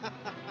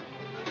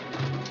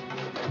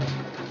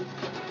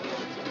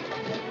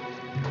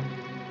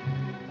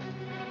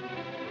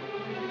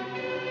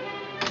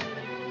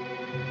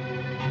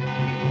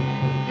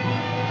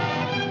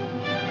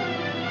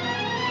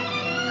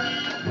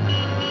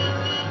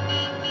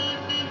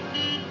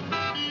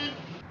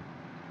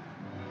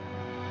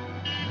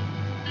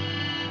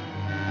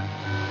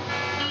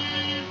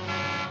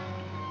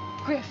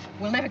 Griff,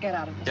 we'll never get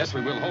out of this. Yes,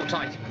 we will. Hold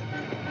tight.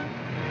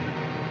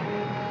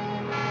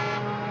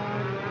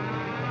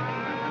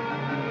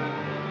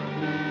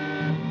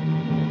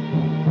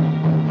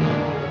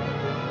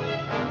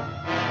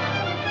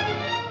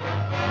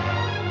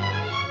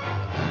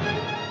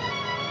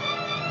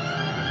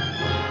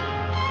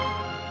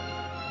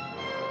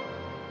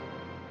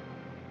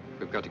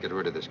 We've got to get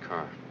rid of this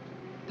car.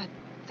 But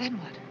then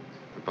what?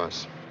 The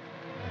bus.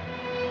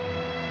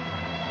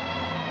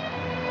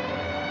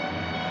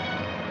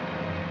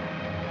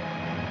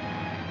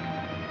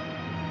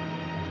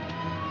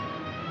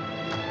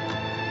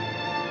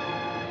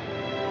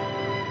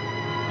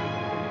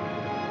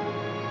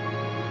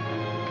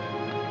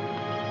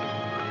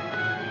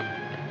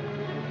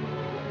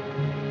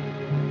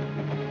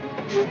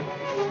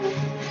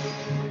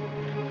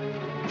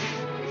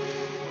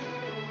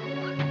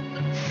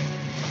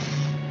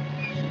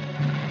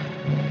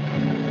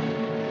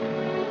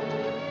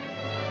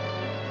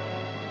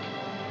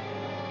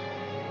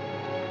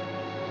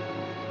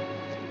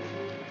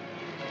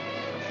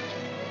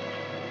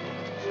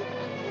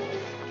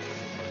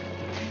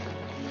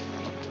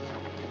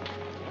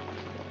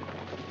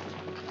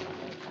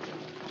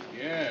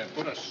 Yeah,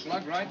 put a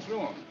slug right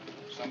through him.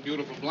 Some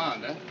beautiful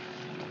blonde, eh?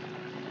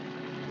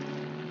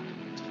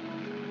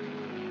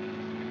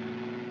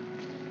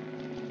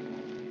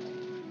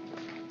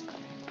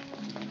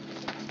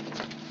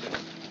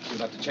 You'll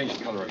have to change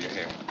the color of your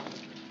hair.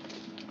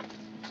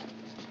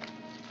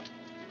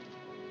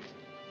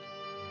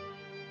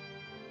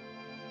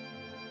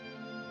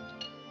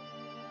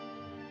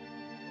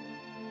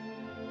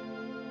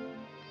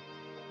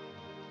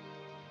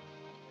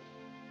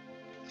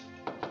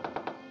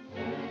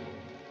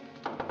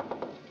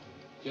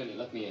 Jenny,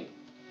 let me in.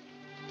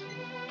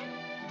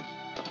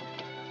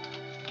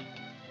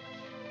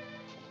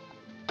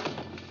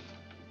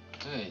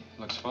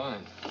 Looks fine.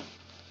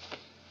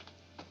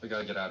 We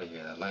gotta get out of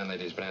here. That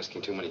landlady's been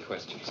asking too many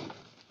questions.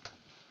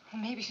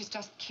 Well, maybe she's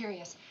just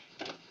curious.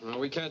 Well,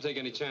 we can't take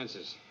any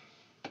chances.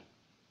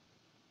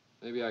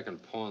 Maybe I can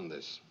pawn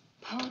this.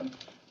 Pawn?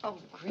 Oh,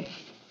 Griff.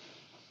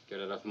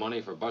 Get enough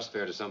money for bus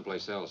fare to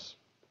someplace else.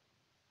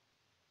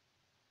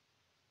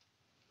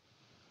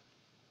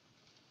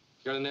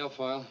 Got a nail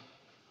file?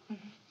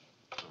 Mm-hmm.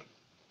 Oh,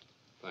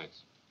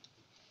 thanks.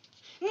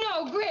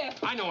 No,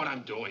 Griff! I know what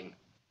I'm doing.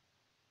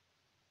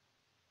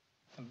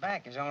 The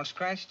back is all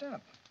scratched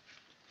up.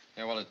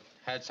 Yeah, well, it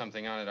had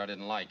something on it I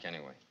didn't like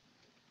anyway.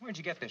 Where'd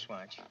you get this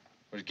watch?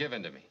 It was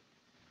given to me.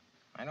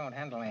 I don't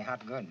handle any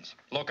hot goods.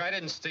 Look, I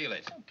didn't steal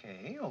it.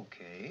 Okay,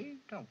 okay.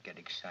 Don't get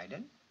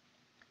excited.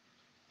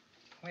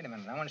 Wait a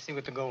minute. I want to see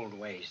what the gold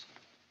weighs.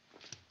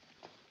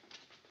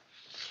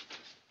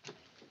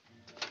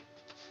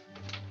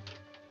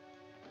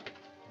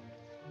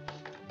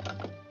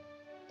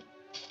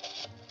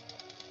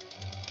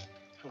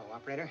 Hello,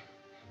 operator.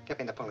 Get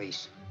me the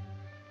police.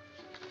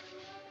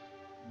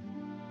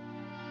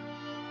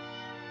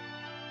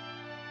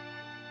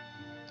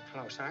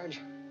 Hello, Sarge.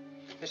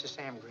 This is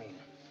Sam Green.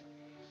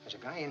 There's a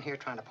guy in here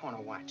trying to pawn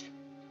a watch.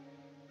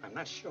 I'm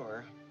not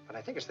sure, but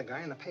I think it's the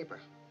guy in the paper.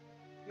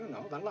 You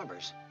know, the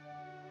lovers.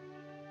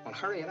 Well,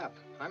 hurry it up.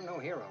 I'm no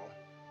hero.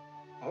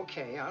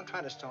 Okay, I'll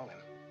try to stall him.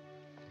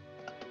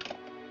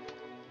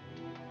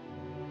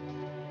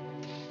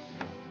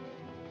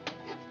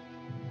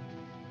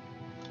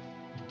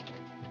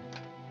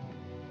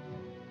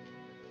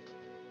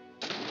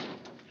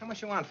 How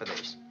much you want for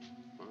these?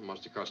 Well, it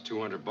must have cost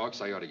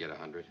 $200. I ought to get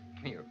 100.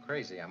 You're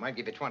crazy. I might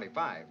give you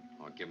 25.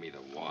 Oh, give me the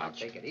Now, watch.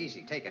 take it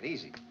easy. Take it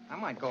easy. I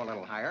might go a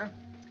little higher.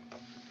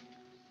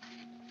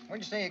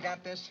 Where'd you say you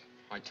got this?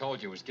 I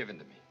told you it was given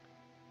to me.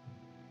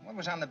 What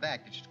was on the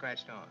back that you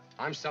scratched off?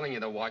 I'm selling you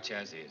the watch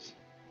as is.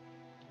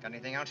 Got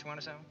anything else you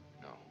want to sell?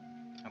 No.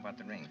 How about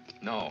the ring?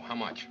 No. How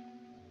much?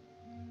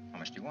 How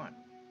much do you want?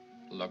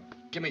 Look,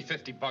 give me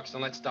 $50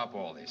 and let's stop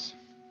all this.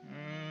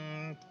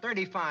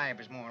 35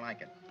 is more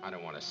like it. I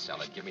don't want to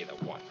sell it. Give me the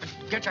watch.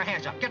 Get your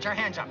hands up. Get your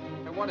hands up.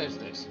 Hey, what is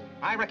this?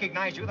 I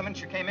recognized you the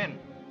minute you came in.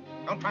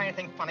 Don't try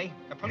anything funny.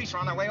 The police are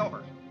on their way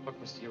over.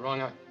 Look, Mr. You're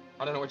I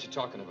don't know what you're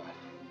talking about.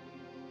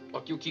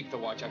 Look, you keep the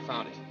watch. I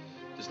found it.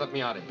 Just let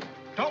me out of here.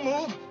 Don't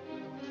move.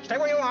 Stay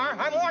where you are.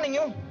 I'm warning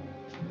you.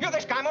 You're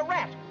this guy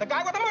Marat, the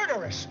guy with the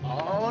murderers.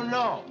 Oh,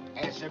 no.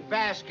 It's a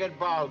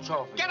basketball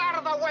trophy. Get out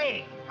of the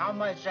way. How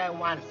much I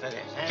want for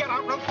this, huh? Get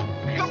out.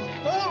 You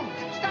fool.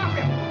 Stop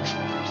him.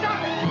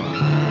 Stop him.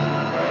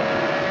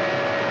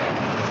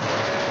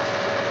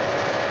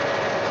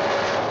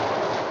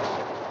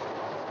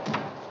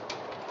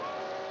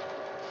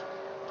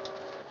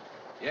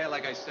 Yeah,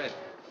 like I said,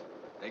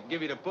 they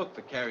give you the book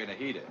for carrying a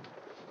heater.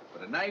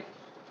 But a knife,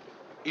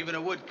 even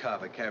a wood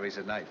carver carries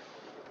a knife.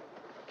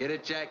 Get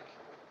it, Jack?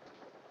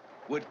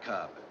 Wood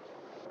carver.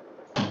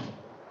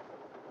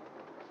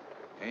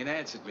 Ain't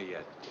answered me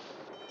yet.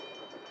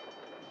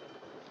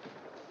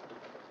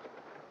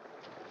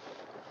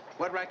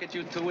 What racket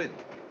you two in?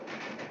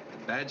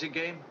 The Badger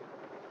game?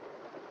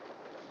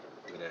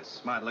 With a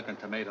smart-looking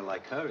tomato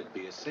like her, it'd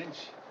be a cinch.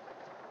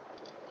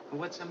 Well,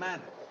 what's the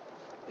matter?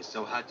 You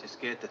so hot you're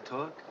scared to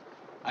talk?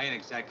 I ain't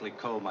exactly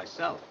cold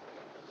myself.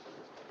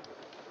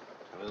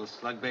 A little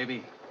slug,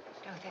 baby?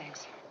 No,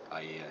 thanks.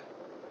 I,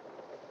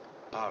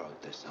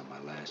 borrowed this on my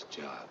last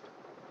job.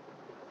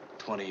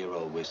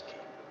 20-year-old whiskey.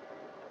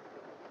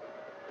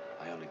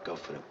 I only go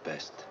for the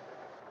best.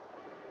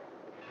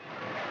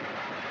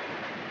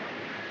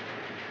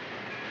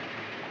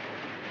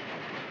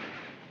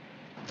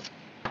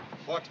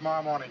 Report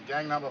tomorrow morning,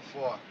 gang number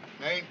 4.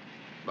 Name?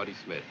 Buddy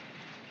Smith.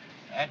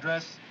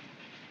 Address?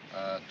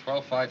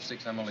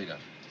 1256 Emelita.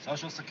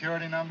 Social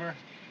security number?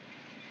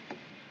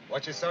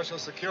 What's your social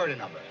security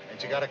number?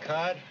 Ain't you got a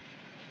card?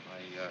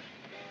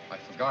 I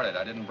forgot it.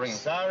 I didn't bring it.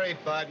 Sorry,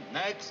 bud.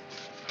 Next.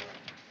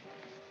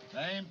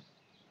 Name?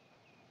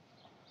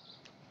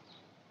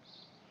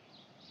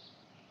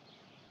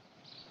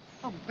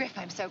 Oh, Griff,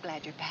 I'm so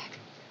glad you're back.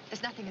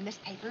 There's nothing in this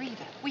paper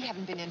either. We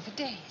haven't been in for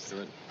days.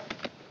 Good.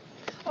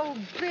 Oh,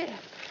 Griff.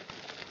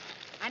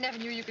 I never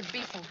knew you could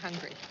be so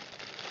hungry.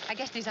 I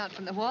guess these aren't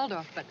from the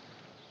Waldorf, but...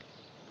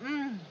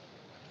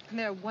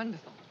 they're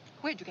wonderful.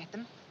 Where'd you get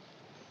them?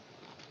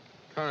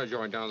 Corner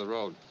joint down the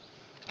road.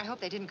 I hope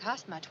they didn't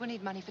cost much. We'll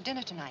need money for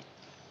dinner tonight.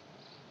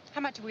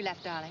 How much have we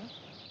left, darling?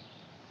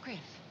 Griff,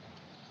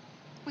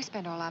 we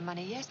spent all our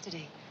money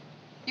yesterday.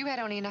 You had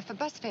only enough for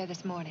bus fare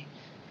this morning.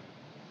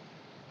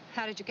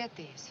 How did you get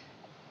these?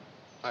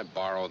 I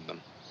borrowed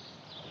them.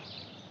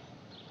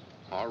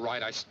 All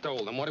right, I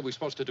stole them. What are we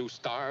supposed to do,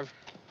 starve?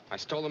 I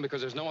stole them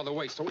because there's no other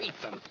way, so eat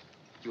them.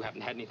 You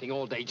haven't had anything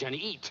all day, Jenny.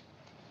 Eat.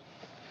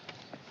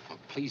 Oh,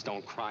 please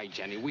don't cry,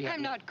 Jenny.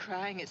 I'm not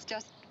crying. It's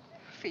just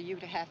for you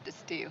to have to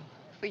steal.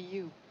 For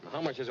you.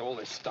 How much is all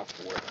this stuff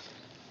worth?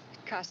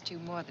 It cost you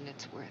more than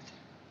it's worth.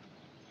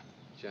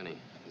 Jenny,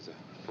 there's a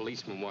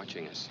policeman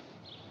watching us.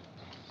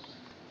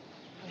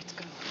 Let's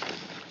go.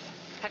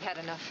 I've had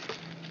enough.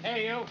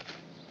 Hey, you.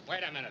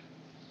 Wait a minute.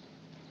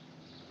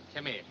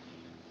 Come here.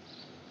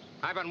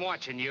 I've been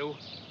watching you.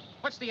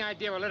 What's the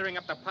idea of littering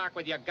up the park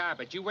with your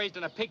garbage? You raised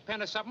in a pig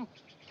pen or something?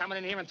 Coming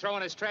in here and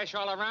throwing his trash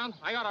all around?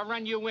 I ought to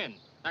run you in.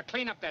 Now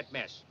clean up that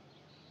mess.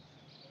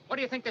 What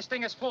do you think this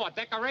thing is for?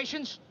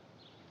 Decorations?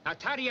 Now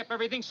tidy up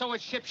everything so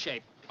it's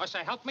shipshape. Or so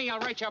help me, I'll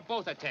write you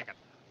both a ticket.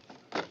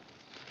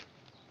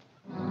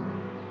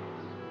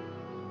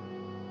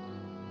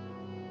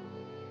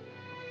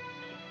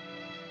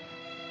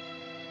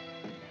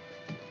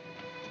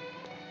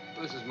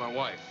 This is my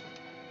wife.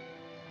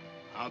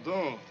 How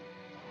do?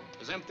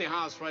 There's an empty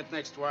house right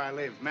next to where I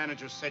live.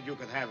 Manager said you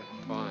could have it.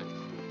 Fine.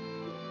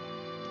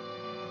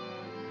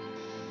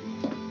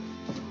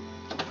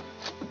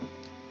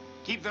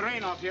 Keep the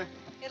rain off you.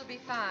 It'll be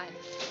fine.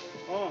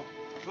 Oh,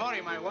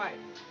 Florrie, my wife.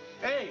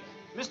 Hey,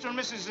 Mr. and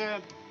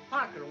Mrs.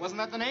 Parker, wasn't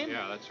that the name?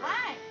 Yeah, that's right.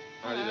 Hi.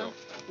 How do you do?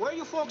 Where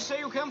you folks say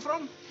you come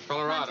from?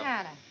 Colorado.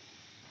 Montana.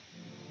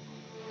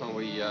 Well,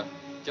 we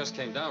just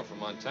came down from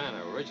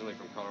Montana, originally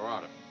from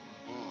Colorado.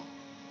 Oh.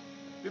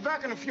 Be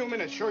back in a few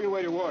minutes. Show you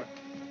where to work.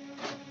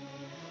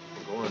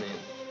 Go on in.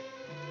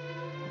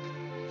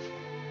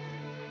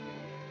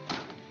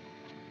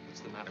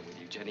 What's the matter with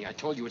you, Jenny? I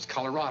told you it's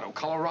Colorado,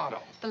 Colorado.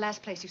 The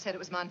last place you said it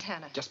was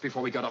Montana. Just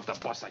before we got off the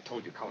bus, I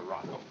told you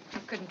Colorado. I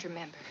couldn't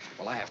remember.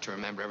 Well, I have to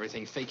remember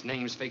everything. Fake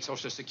names, fake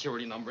social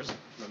security numbers.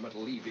 Remember to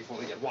leave before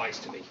they get wise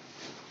to me.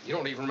 You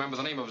don't even remember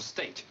the name of a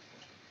state.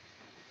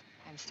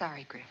 I'm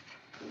sorry, Griff.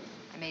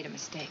 I made a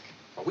mistake.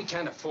 Well, we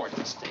can't afford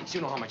mistakes.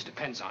 You know how much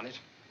depends on it.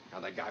 Now,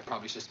 that guy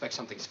probably suspects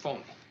something's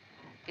phony.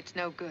 It's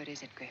no good,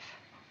 is it, Griff?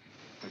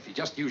 If you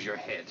just use your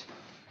head.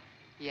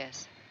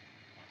 Yes.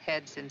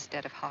 Heads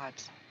instead of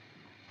hearts.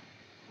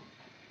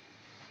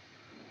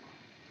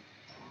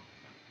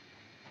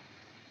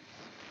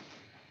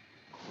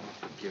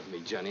 Forgive me,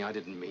 Jenny. I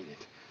didn't mean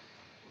it.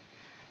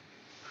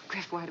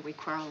 Griff, why do we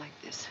quarrel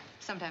like this?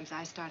 Sometimes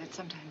I start it,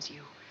 sometimes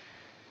you.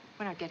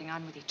 We're not getting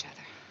on with each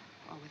other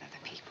or with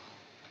other people.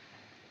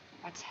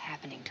 What's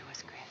happening to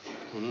us, Griff?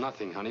 Well,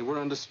 nothing, honey. We're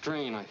under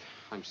strain.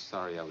 I'm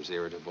sorry I was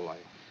irritable.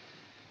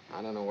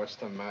 I don't know what's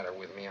the matter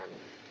with me. I'm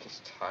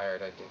just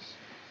tired, I guess.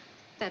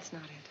 That's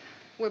not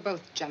it. We're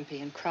both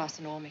jumpy and cross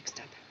and all mixed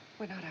up.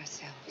 We're not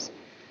ourselves.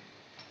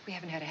 We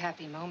haven't had a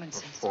happy moment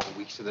since... 4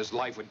 weeks of this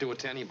life would do it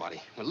to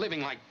anybody. We're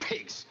living like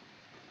pigs.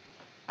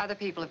 Other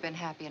people have been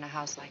happy in a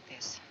house like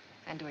this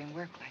and doing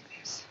work like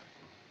this.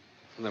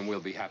 And then we'll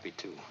be happy,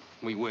 too.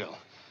 We will.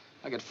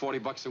 I get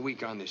 $40 a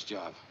week on this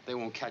job. They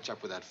won't catch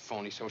up with that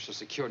phony Social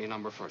Security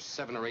number for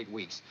 7 or 8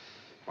 weeks.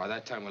 By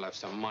that time, we'll have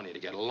some money to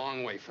get a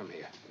long way from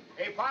here.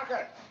 Hey,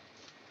 Parker.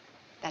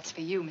 That's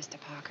for you, Mr.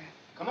 Parker.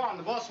 Come on,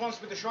 the boss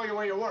wants me to show you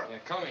where you work. Yeah,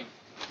 coming.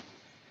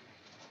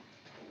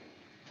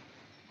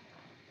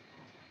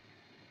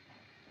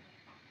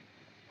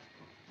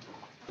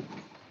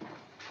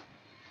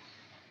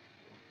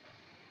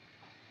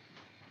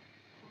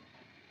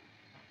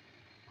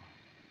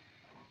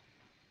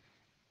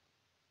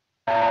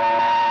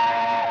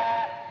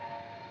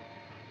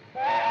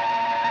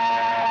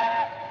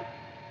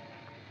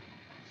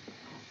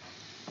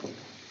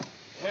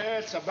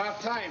 It's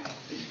about time.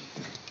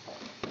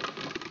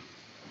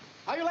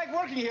 How you like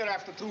working here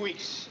after 2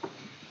 weeks?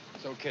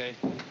 It's okay.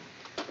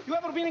 You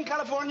ever been in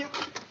California?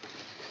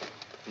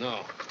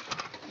 No.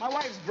 My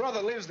wife's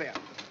brother lives there.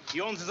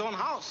 He owns his own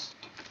house.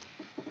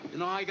 You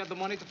know how he got the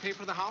money to pay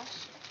for the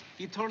house?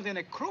 He turned in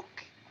a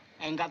crook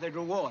and got a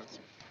reward.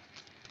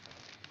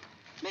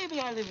 Maybe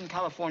I live in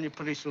California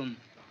pretty soon.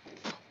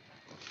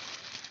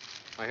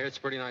 I hear it's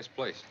a pretty nice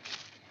place.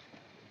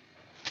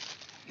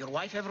 Your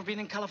wife ever been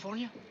in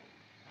California?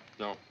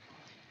 No.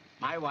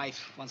 My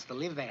wife wants to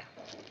live there.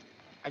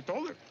 I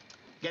told her,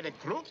 get a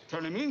crook,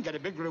 turn him in, get a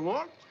big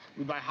reward.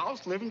 We buy a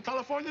house, live in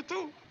California,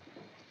 too.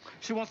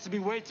 She wants to be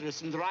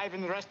waitress and drive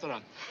in the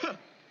restaurant.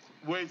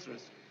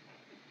 Waitress.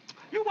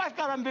 Your wife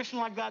got ambition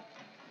like that?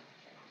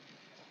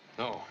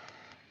 No.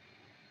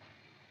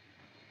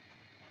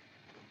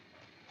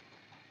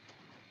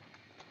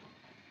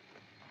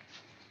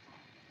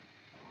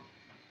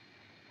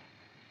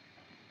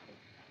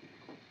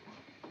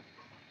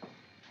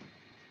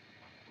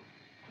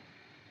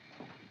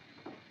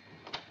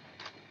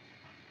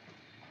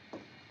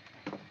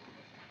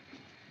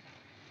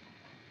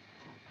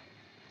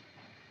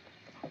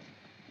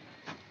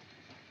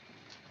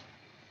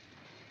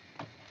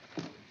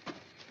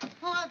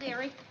 Hello,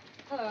 dearie.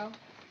 Hello.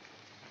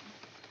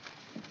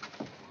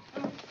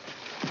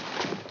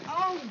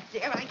 Oh,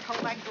 dear, I told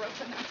that girl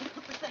not to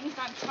put the things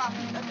on top.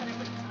 She does it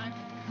every time.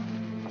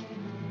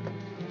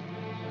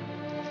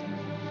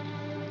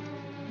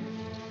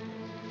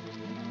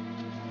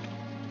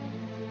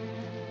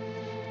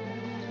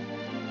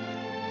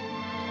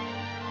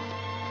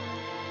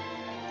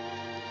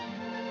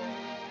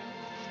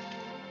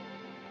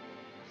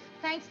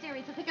 Thanks,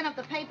 dearie, for picking up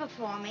the paper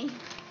for me.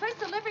 First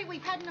delivery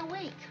we've had in a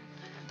week.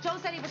 Joe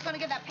said he was going to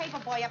give that paper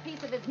boy a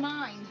piece of his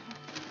mind.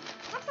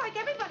 Looks like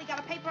everybody got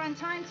a paper on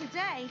time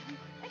today.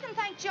 They can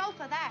thank Joe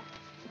for that.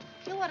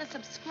 You ought to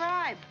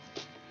subscribe.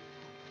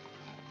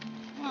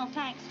 Oh,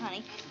 thanks,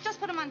 honey. Just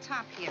put them on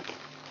top here.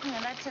 Yeah,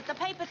 that's it. The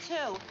paper,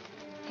 too.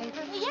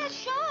 paper? Yeah,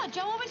 sure.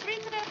 Joe always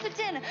reads it after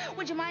dinner.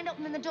 Would you mind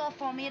opening the door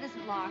for me? It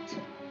isn't locked.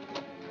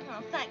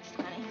 Oh, thanks,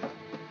 honey.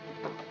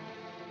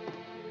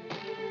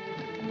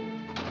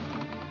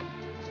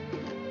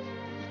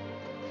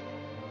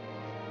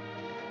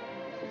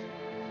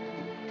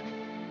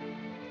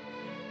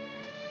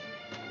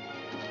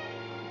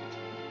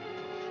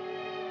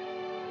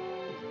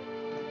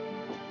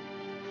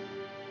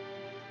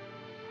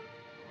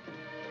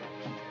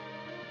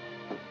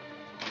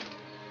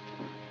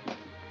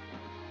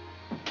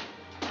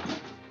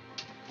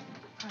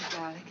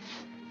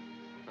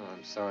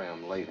 I'm sorry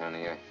I'm late,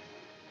 honey. I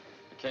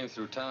came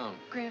through town.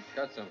 Griff.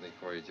 Got something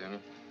for you, Jenny.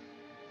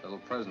 A little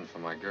present for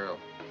my girl.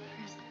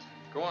 Present?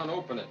 Go on,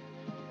 open it.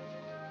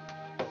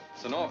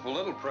 It's an awful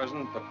little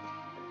present, but...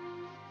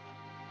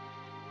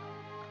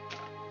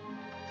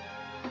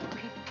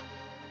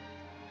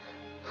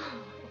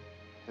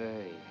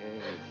 Hey.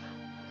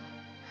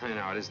 I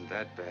know, it isn't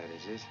that bad,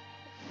 is it?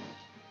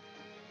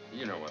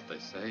 You know what they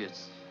say.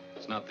 It's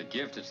not the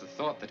gift, it's the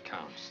thought that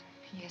counts.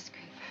 Yes,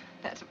 Griff.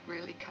 That's what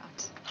really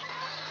counts.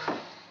 Well,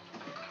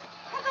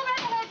 go right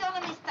ahead. Don't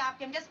let me stop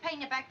you. I'm just paying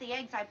you back the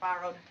eggs I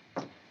borrowed.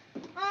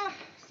 Oh,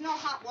 it's no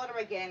hot water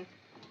again.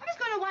 I was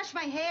going to wash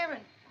my hair and...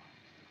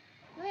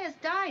 Your hair's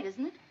dyed,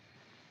 isn't it?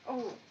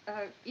 Oh,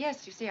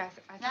 yes, you see, I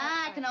thought...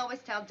 I can always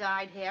tell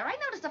dyed hair. I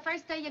noticed the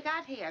first day you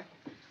got here.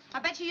 I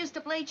bet you used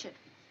to bleach it.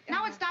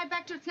 Now it's dyed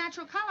back to its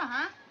natural color,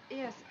 huh?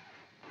 Yes.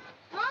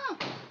 Oh,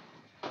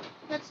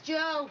 that's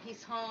Joe.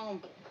 He's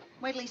home.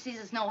 Wait till he sees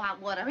us no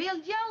hot water. He'll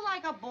yell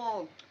like a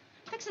bull.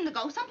 Fixing to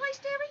go someplace,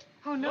 dearie?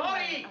 Oh, no.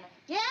 Lori!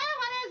 Yeah,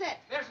 what is it?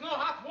 There's no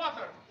hot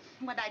water.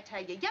 What'd I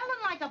tell you?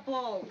 Yelling like a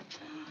bull.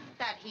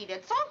 That heat,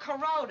 it's all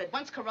corroded.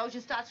 Once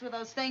corrosion starts with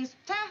those things,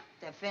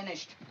 they're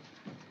finished.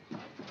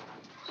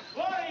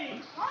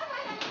 Lori!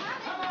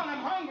 Come on,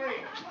 I'm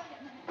hungry.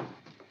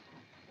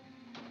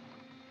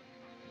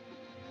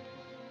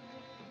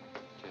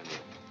 Jenny.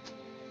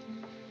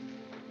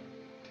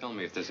 Tell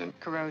me if there's an...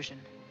 Corrosion.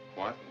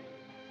 What?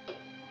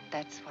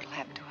 That's what'll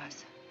happen to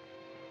us.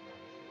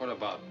 What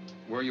about...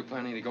 Were you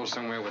planning to go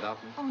somewhere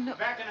without me? Oh, no.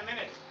 Back in a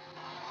minute.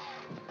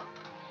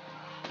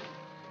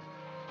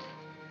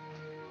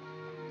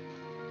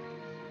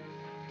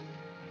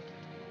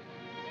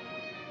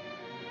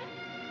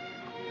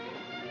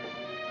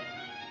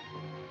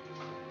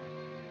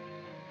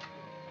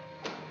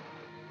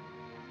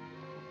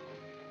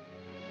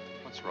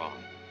 What's wrong?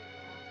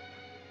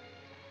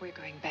 We're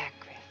going back,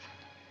 Griff.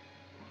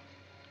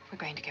 We're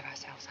going to give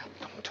ourselves up.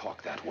 Don't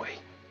talk that way.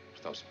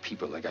 It's those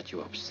people that got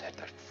you upset.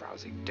 That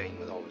frowsy Dane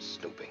with all his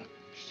snooping.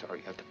 Sorry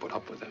you had to put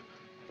up with him.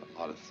 A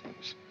lot of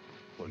things.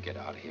 We'll get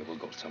out of here. We'll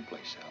go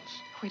someplace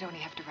else. We'd only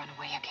have to run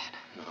away again.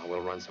 No,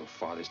 we'll run so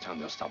far this time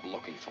they'll stop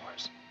looking for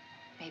us.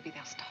 Maybe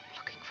they'll stop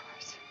looking for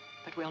us.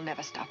 But we'll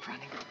never stop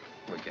running.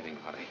 We're getting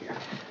out of here.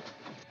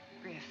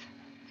 Griff,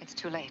 it's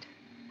too late.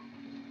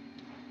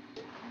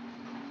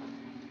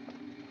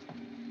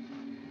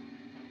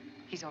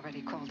 He's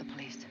already called the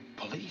police.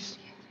 Police?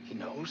 He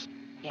knows?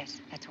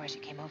 Yes, that's why she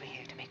came over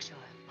here, to make sure.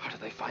 How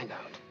did they find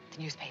out?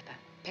 The newspaper.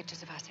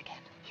 Pictures of us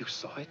again. You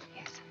saw it?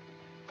 Yes.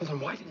 Well, then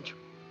why didn't you?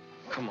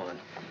 Come on.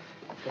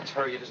 Let's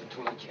hurry. It isn't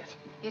too late yet.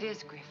 It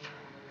is, Griff.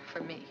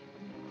 For me.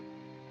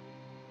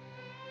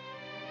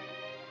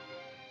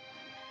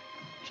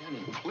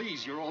 Jenny,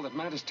 please, you're all that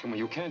matters to me.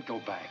 You can't go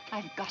back.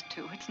 I've got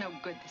to. It's no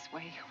good this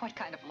way. What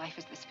kind of life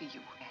is this for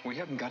you? We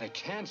haven't got a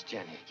chance,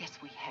 Jenny. Yes,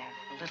 we have.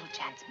 A little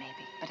chance,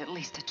 maybe. But at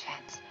least a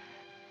chance.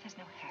 There's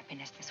no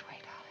happiness this way,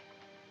 darling.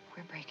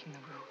 We're breaking the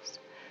rules.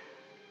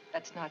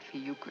 That's not for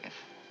you, Griff.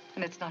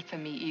 And it's not for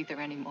me either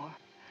anymore.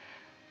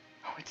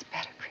 Oh, it's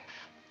better,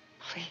 Griff.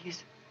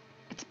 Please.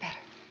 It's better.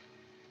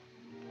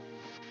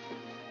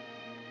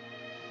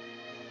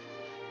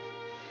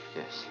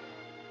 Yes.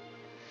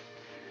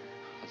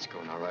 Let's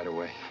go now, right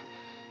away.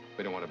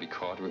 We don't want to be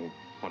caught. We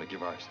want to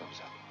give ourselves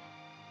up.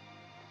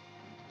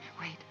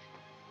 Wait.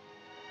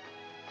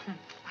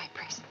 My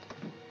present.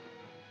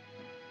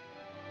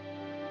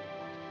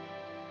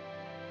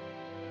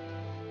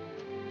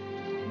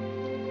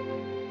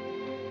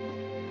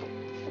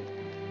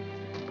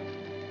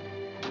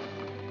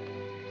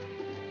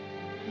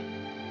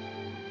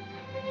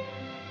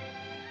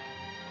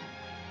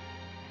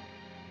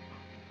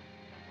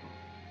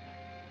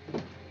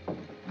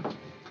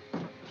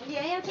 You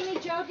answer me,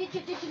 Joe? Did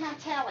you not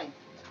tell him?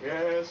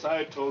 Yes,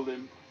 I told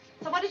him.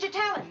 So what did you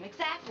tell him,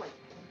 exactly?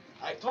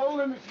 I told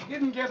him if he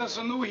didn't get us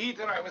a new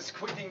heater, I was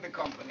quitting the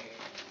company.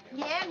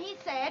 Yeah, and he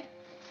said?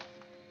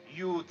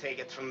 You take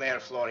it from there,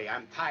 Florrie.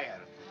 I'm tired.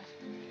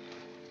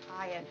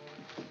 Tired.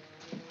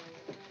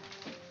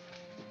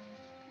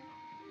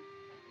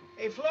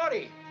 Hey,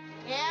 Florrie.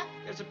 Yeah?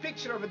 There's a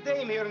picture of a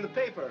dame here in the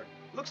paper.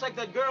 Looks like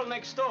that girl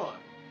next door.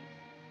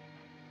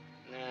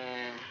 Nah.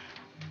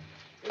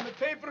 In the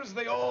papers,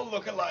 they all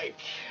look alike.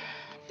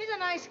 She's a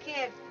nice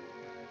kid.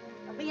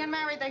 But being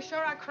married, they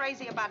sure are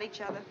crazy about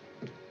each other.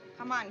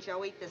 Come on,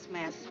 Joe, eat this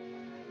mess.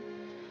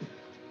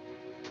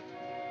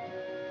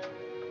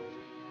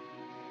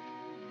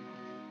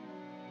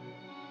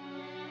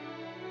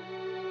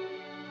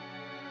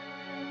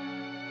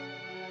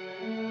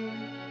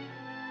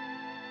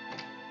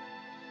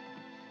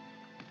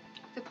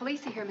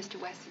 Police are here, Mr.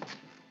 Wesson.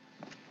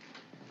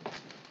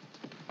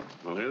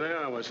 Well, here they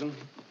are, Wesson.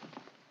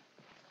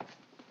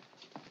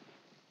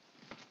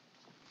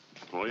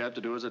 All you have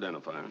to do is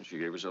identify her. She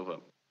gave herself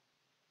up.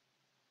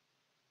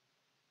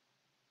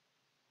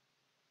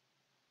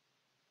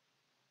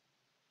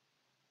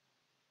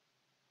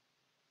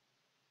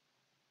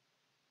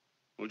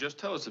 Well, just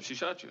tell us if she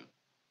shot you.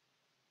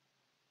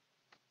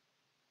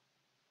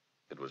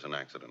 It was an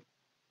accident.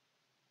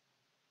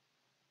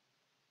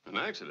 An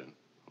accident?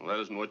 Well, that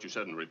isn't what you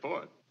said in the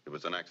report. It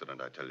was an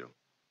accident, I tell you.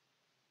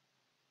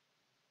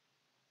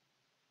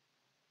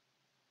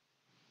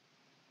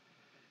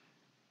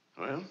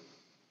 Well,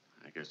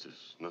 I guess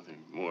there's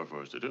nothing more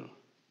for us to do.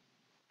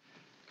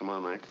 Come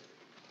on, Mac.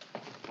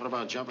 What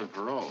about jumping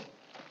parole?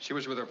 She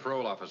was with her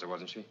parole officer,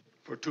 wasn't she?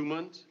 For 2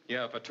 months?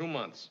 Yeah, for 2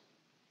 months.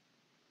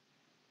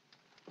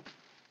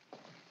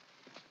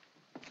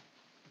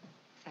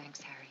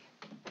 Thanks, Harry.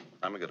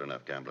 I'm a good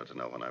enough gambler to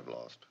know when I've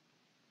lost.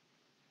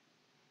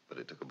 But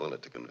it took a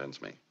bullet to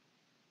convince me.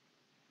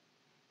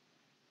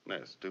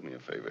 Ness, do me a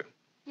favor.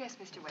 Yes,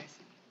 Mr.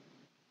 Wesson.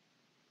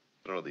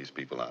 Throw these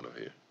people out of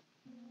here.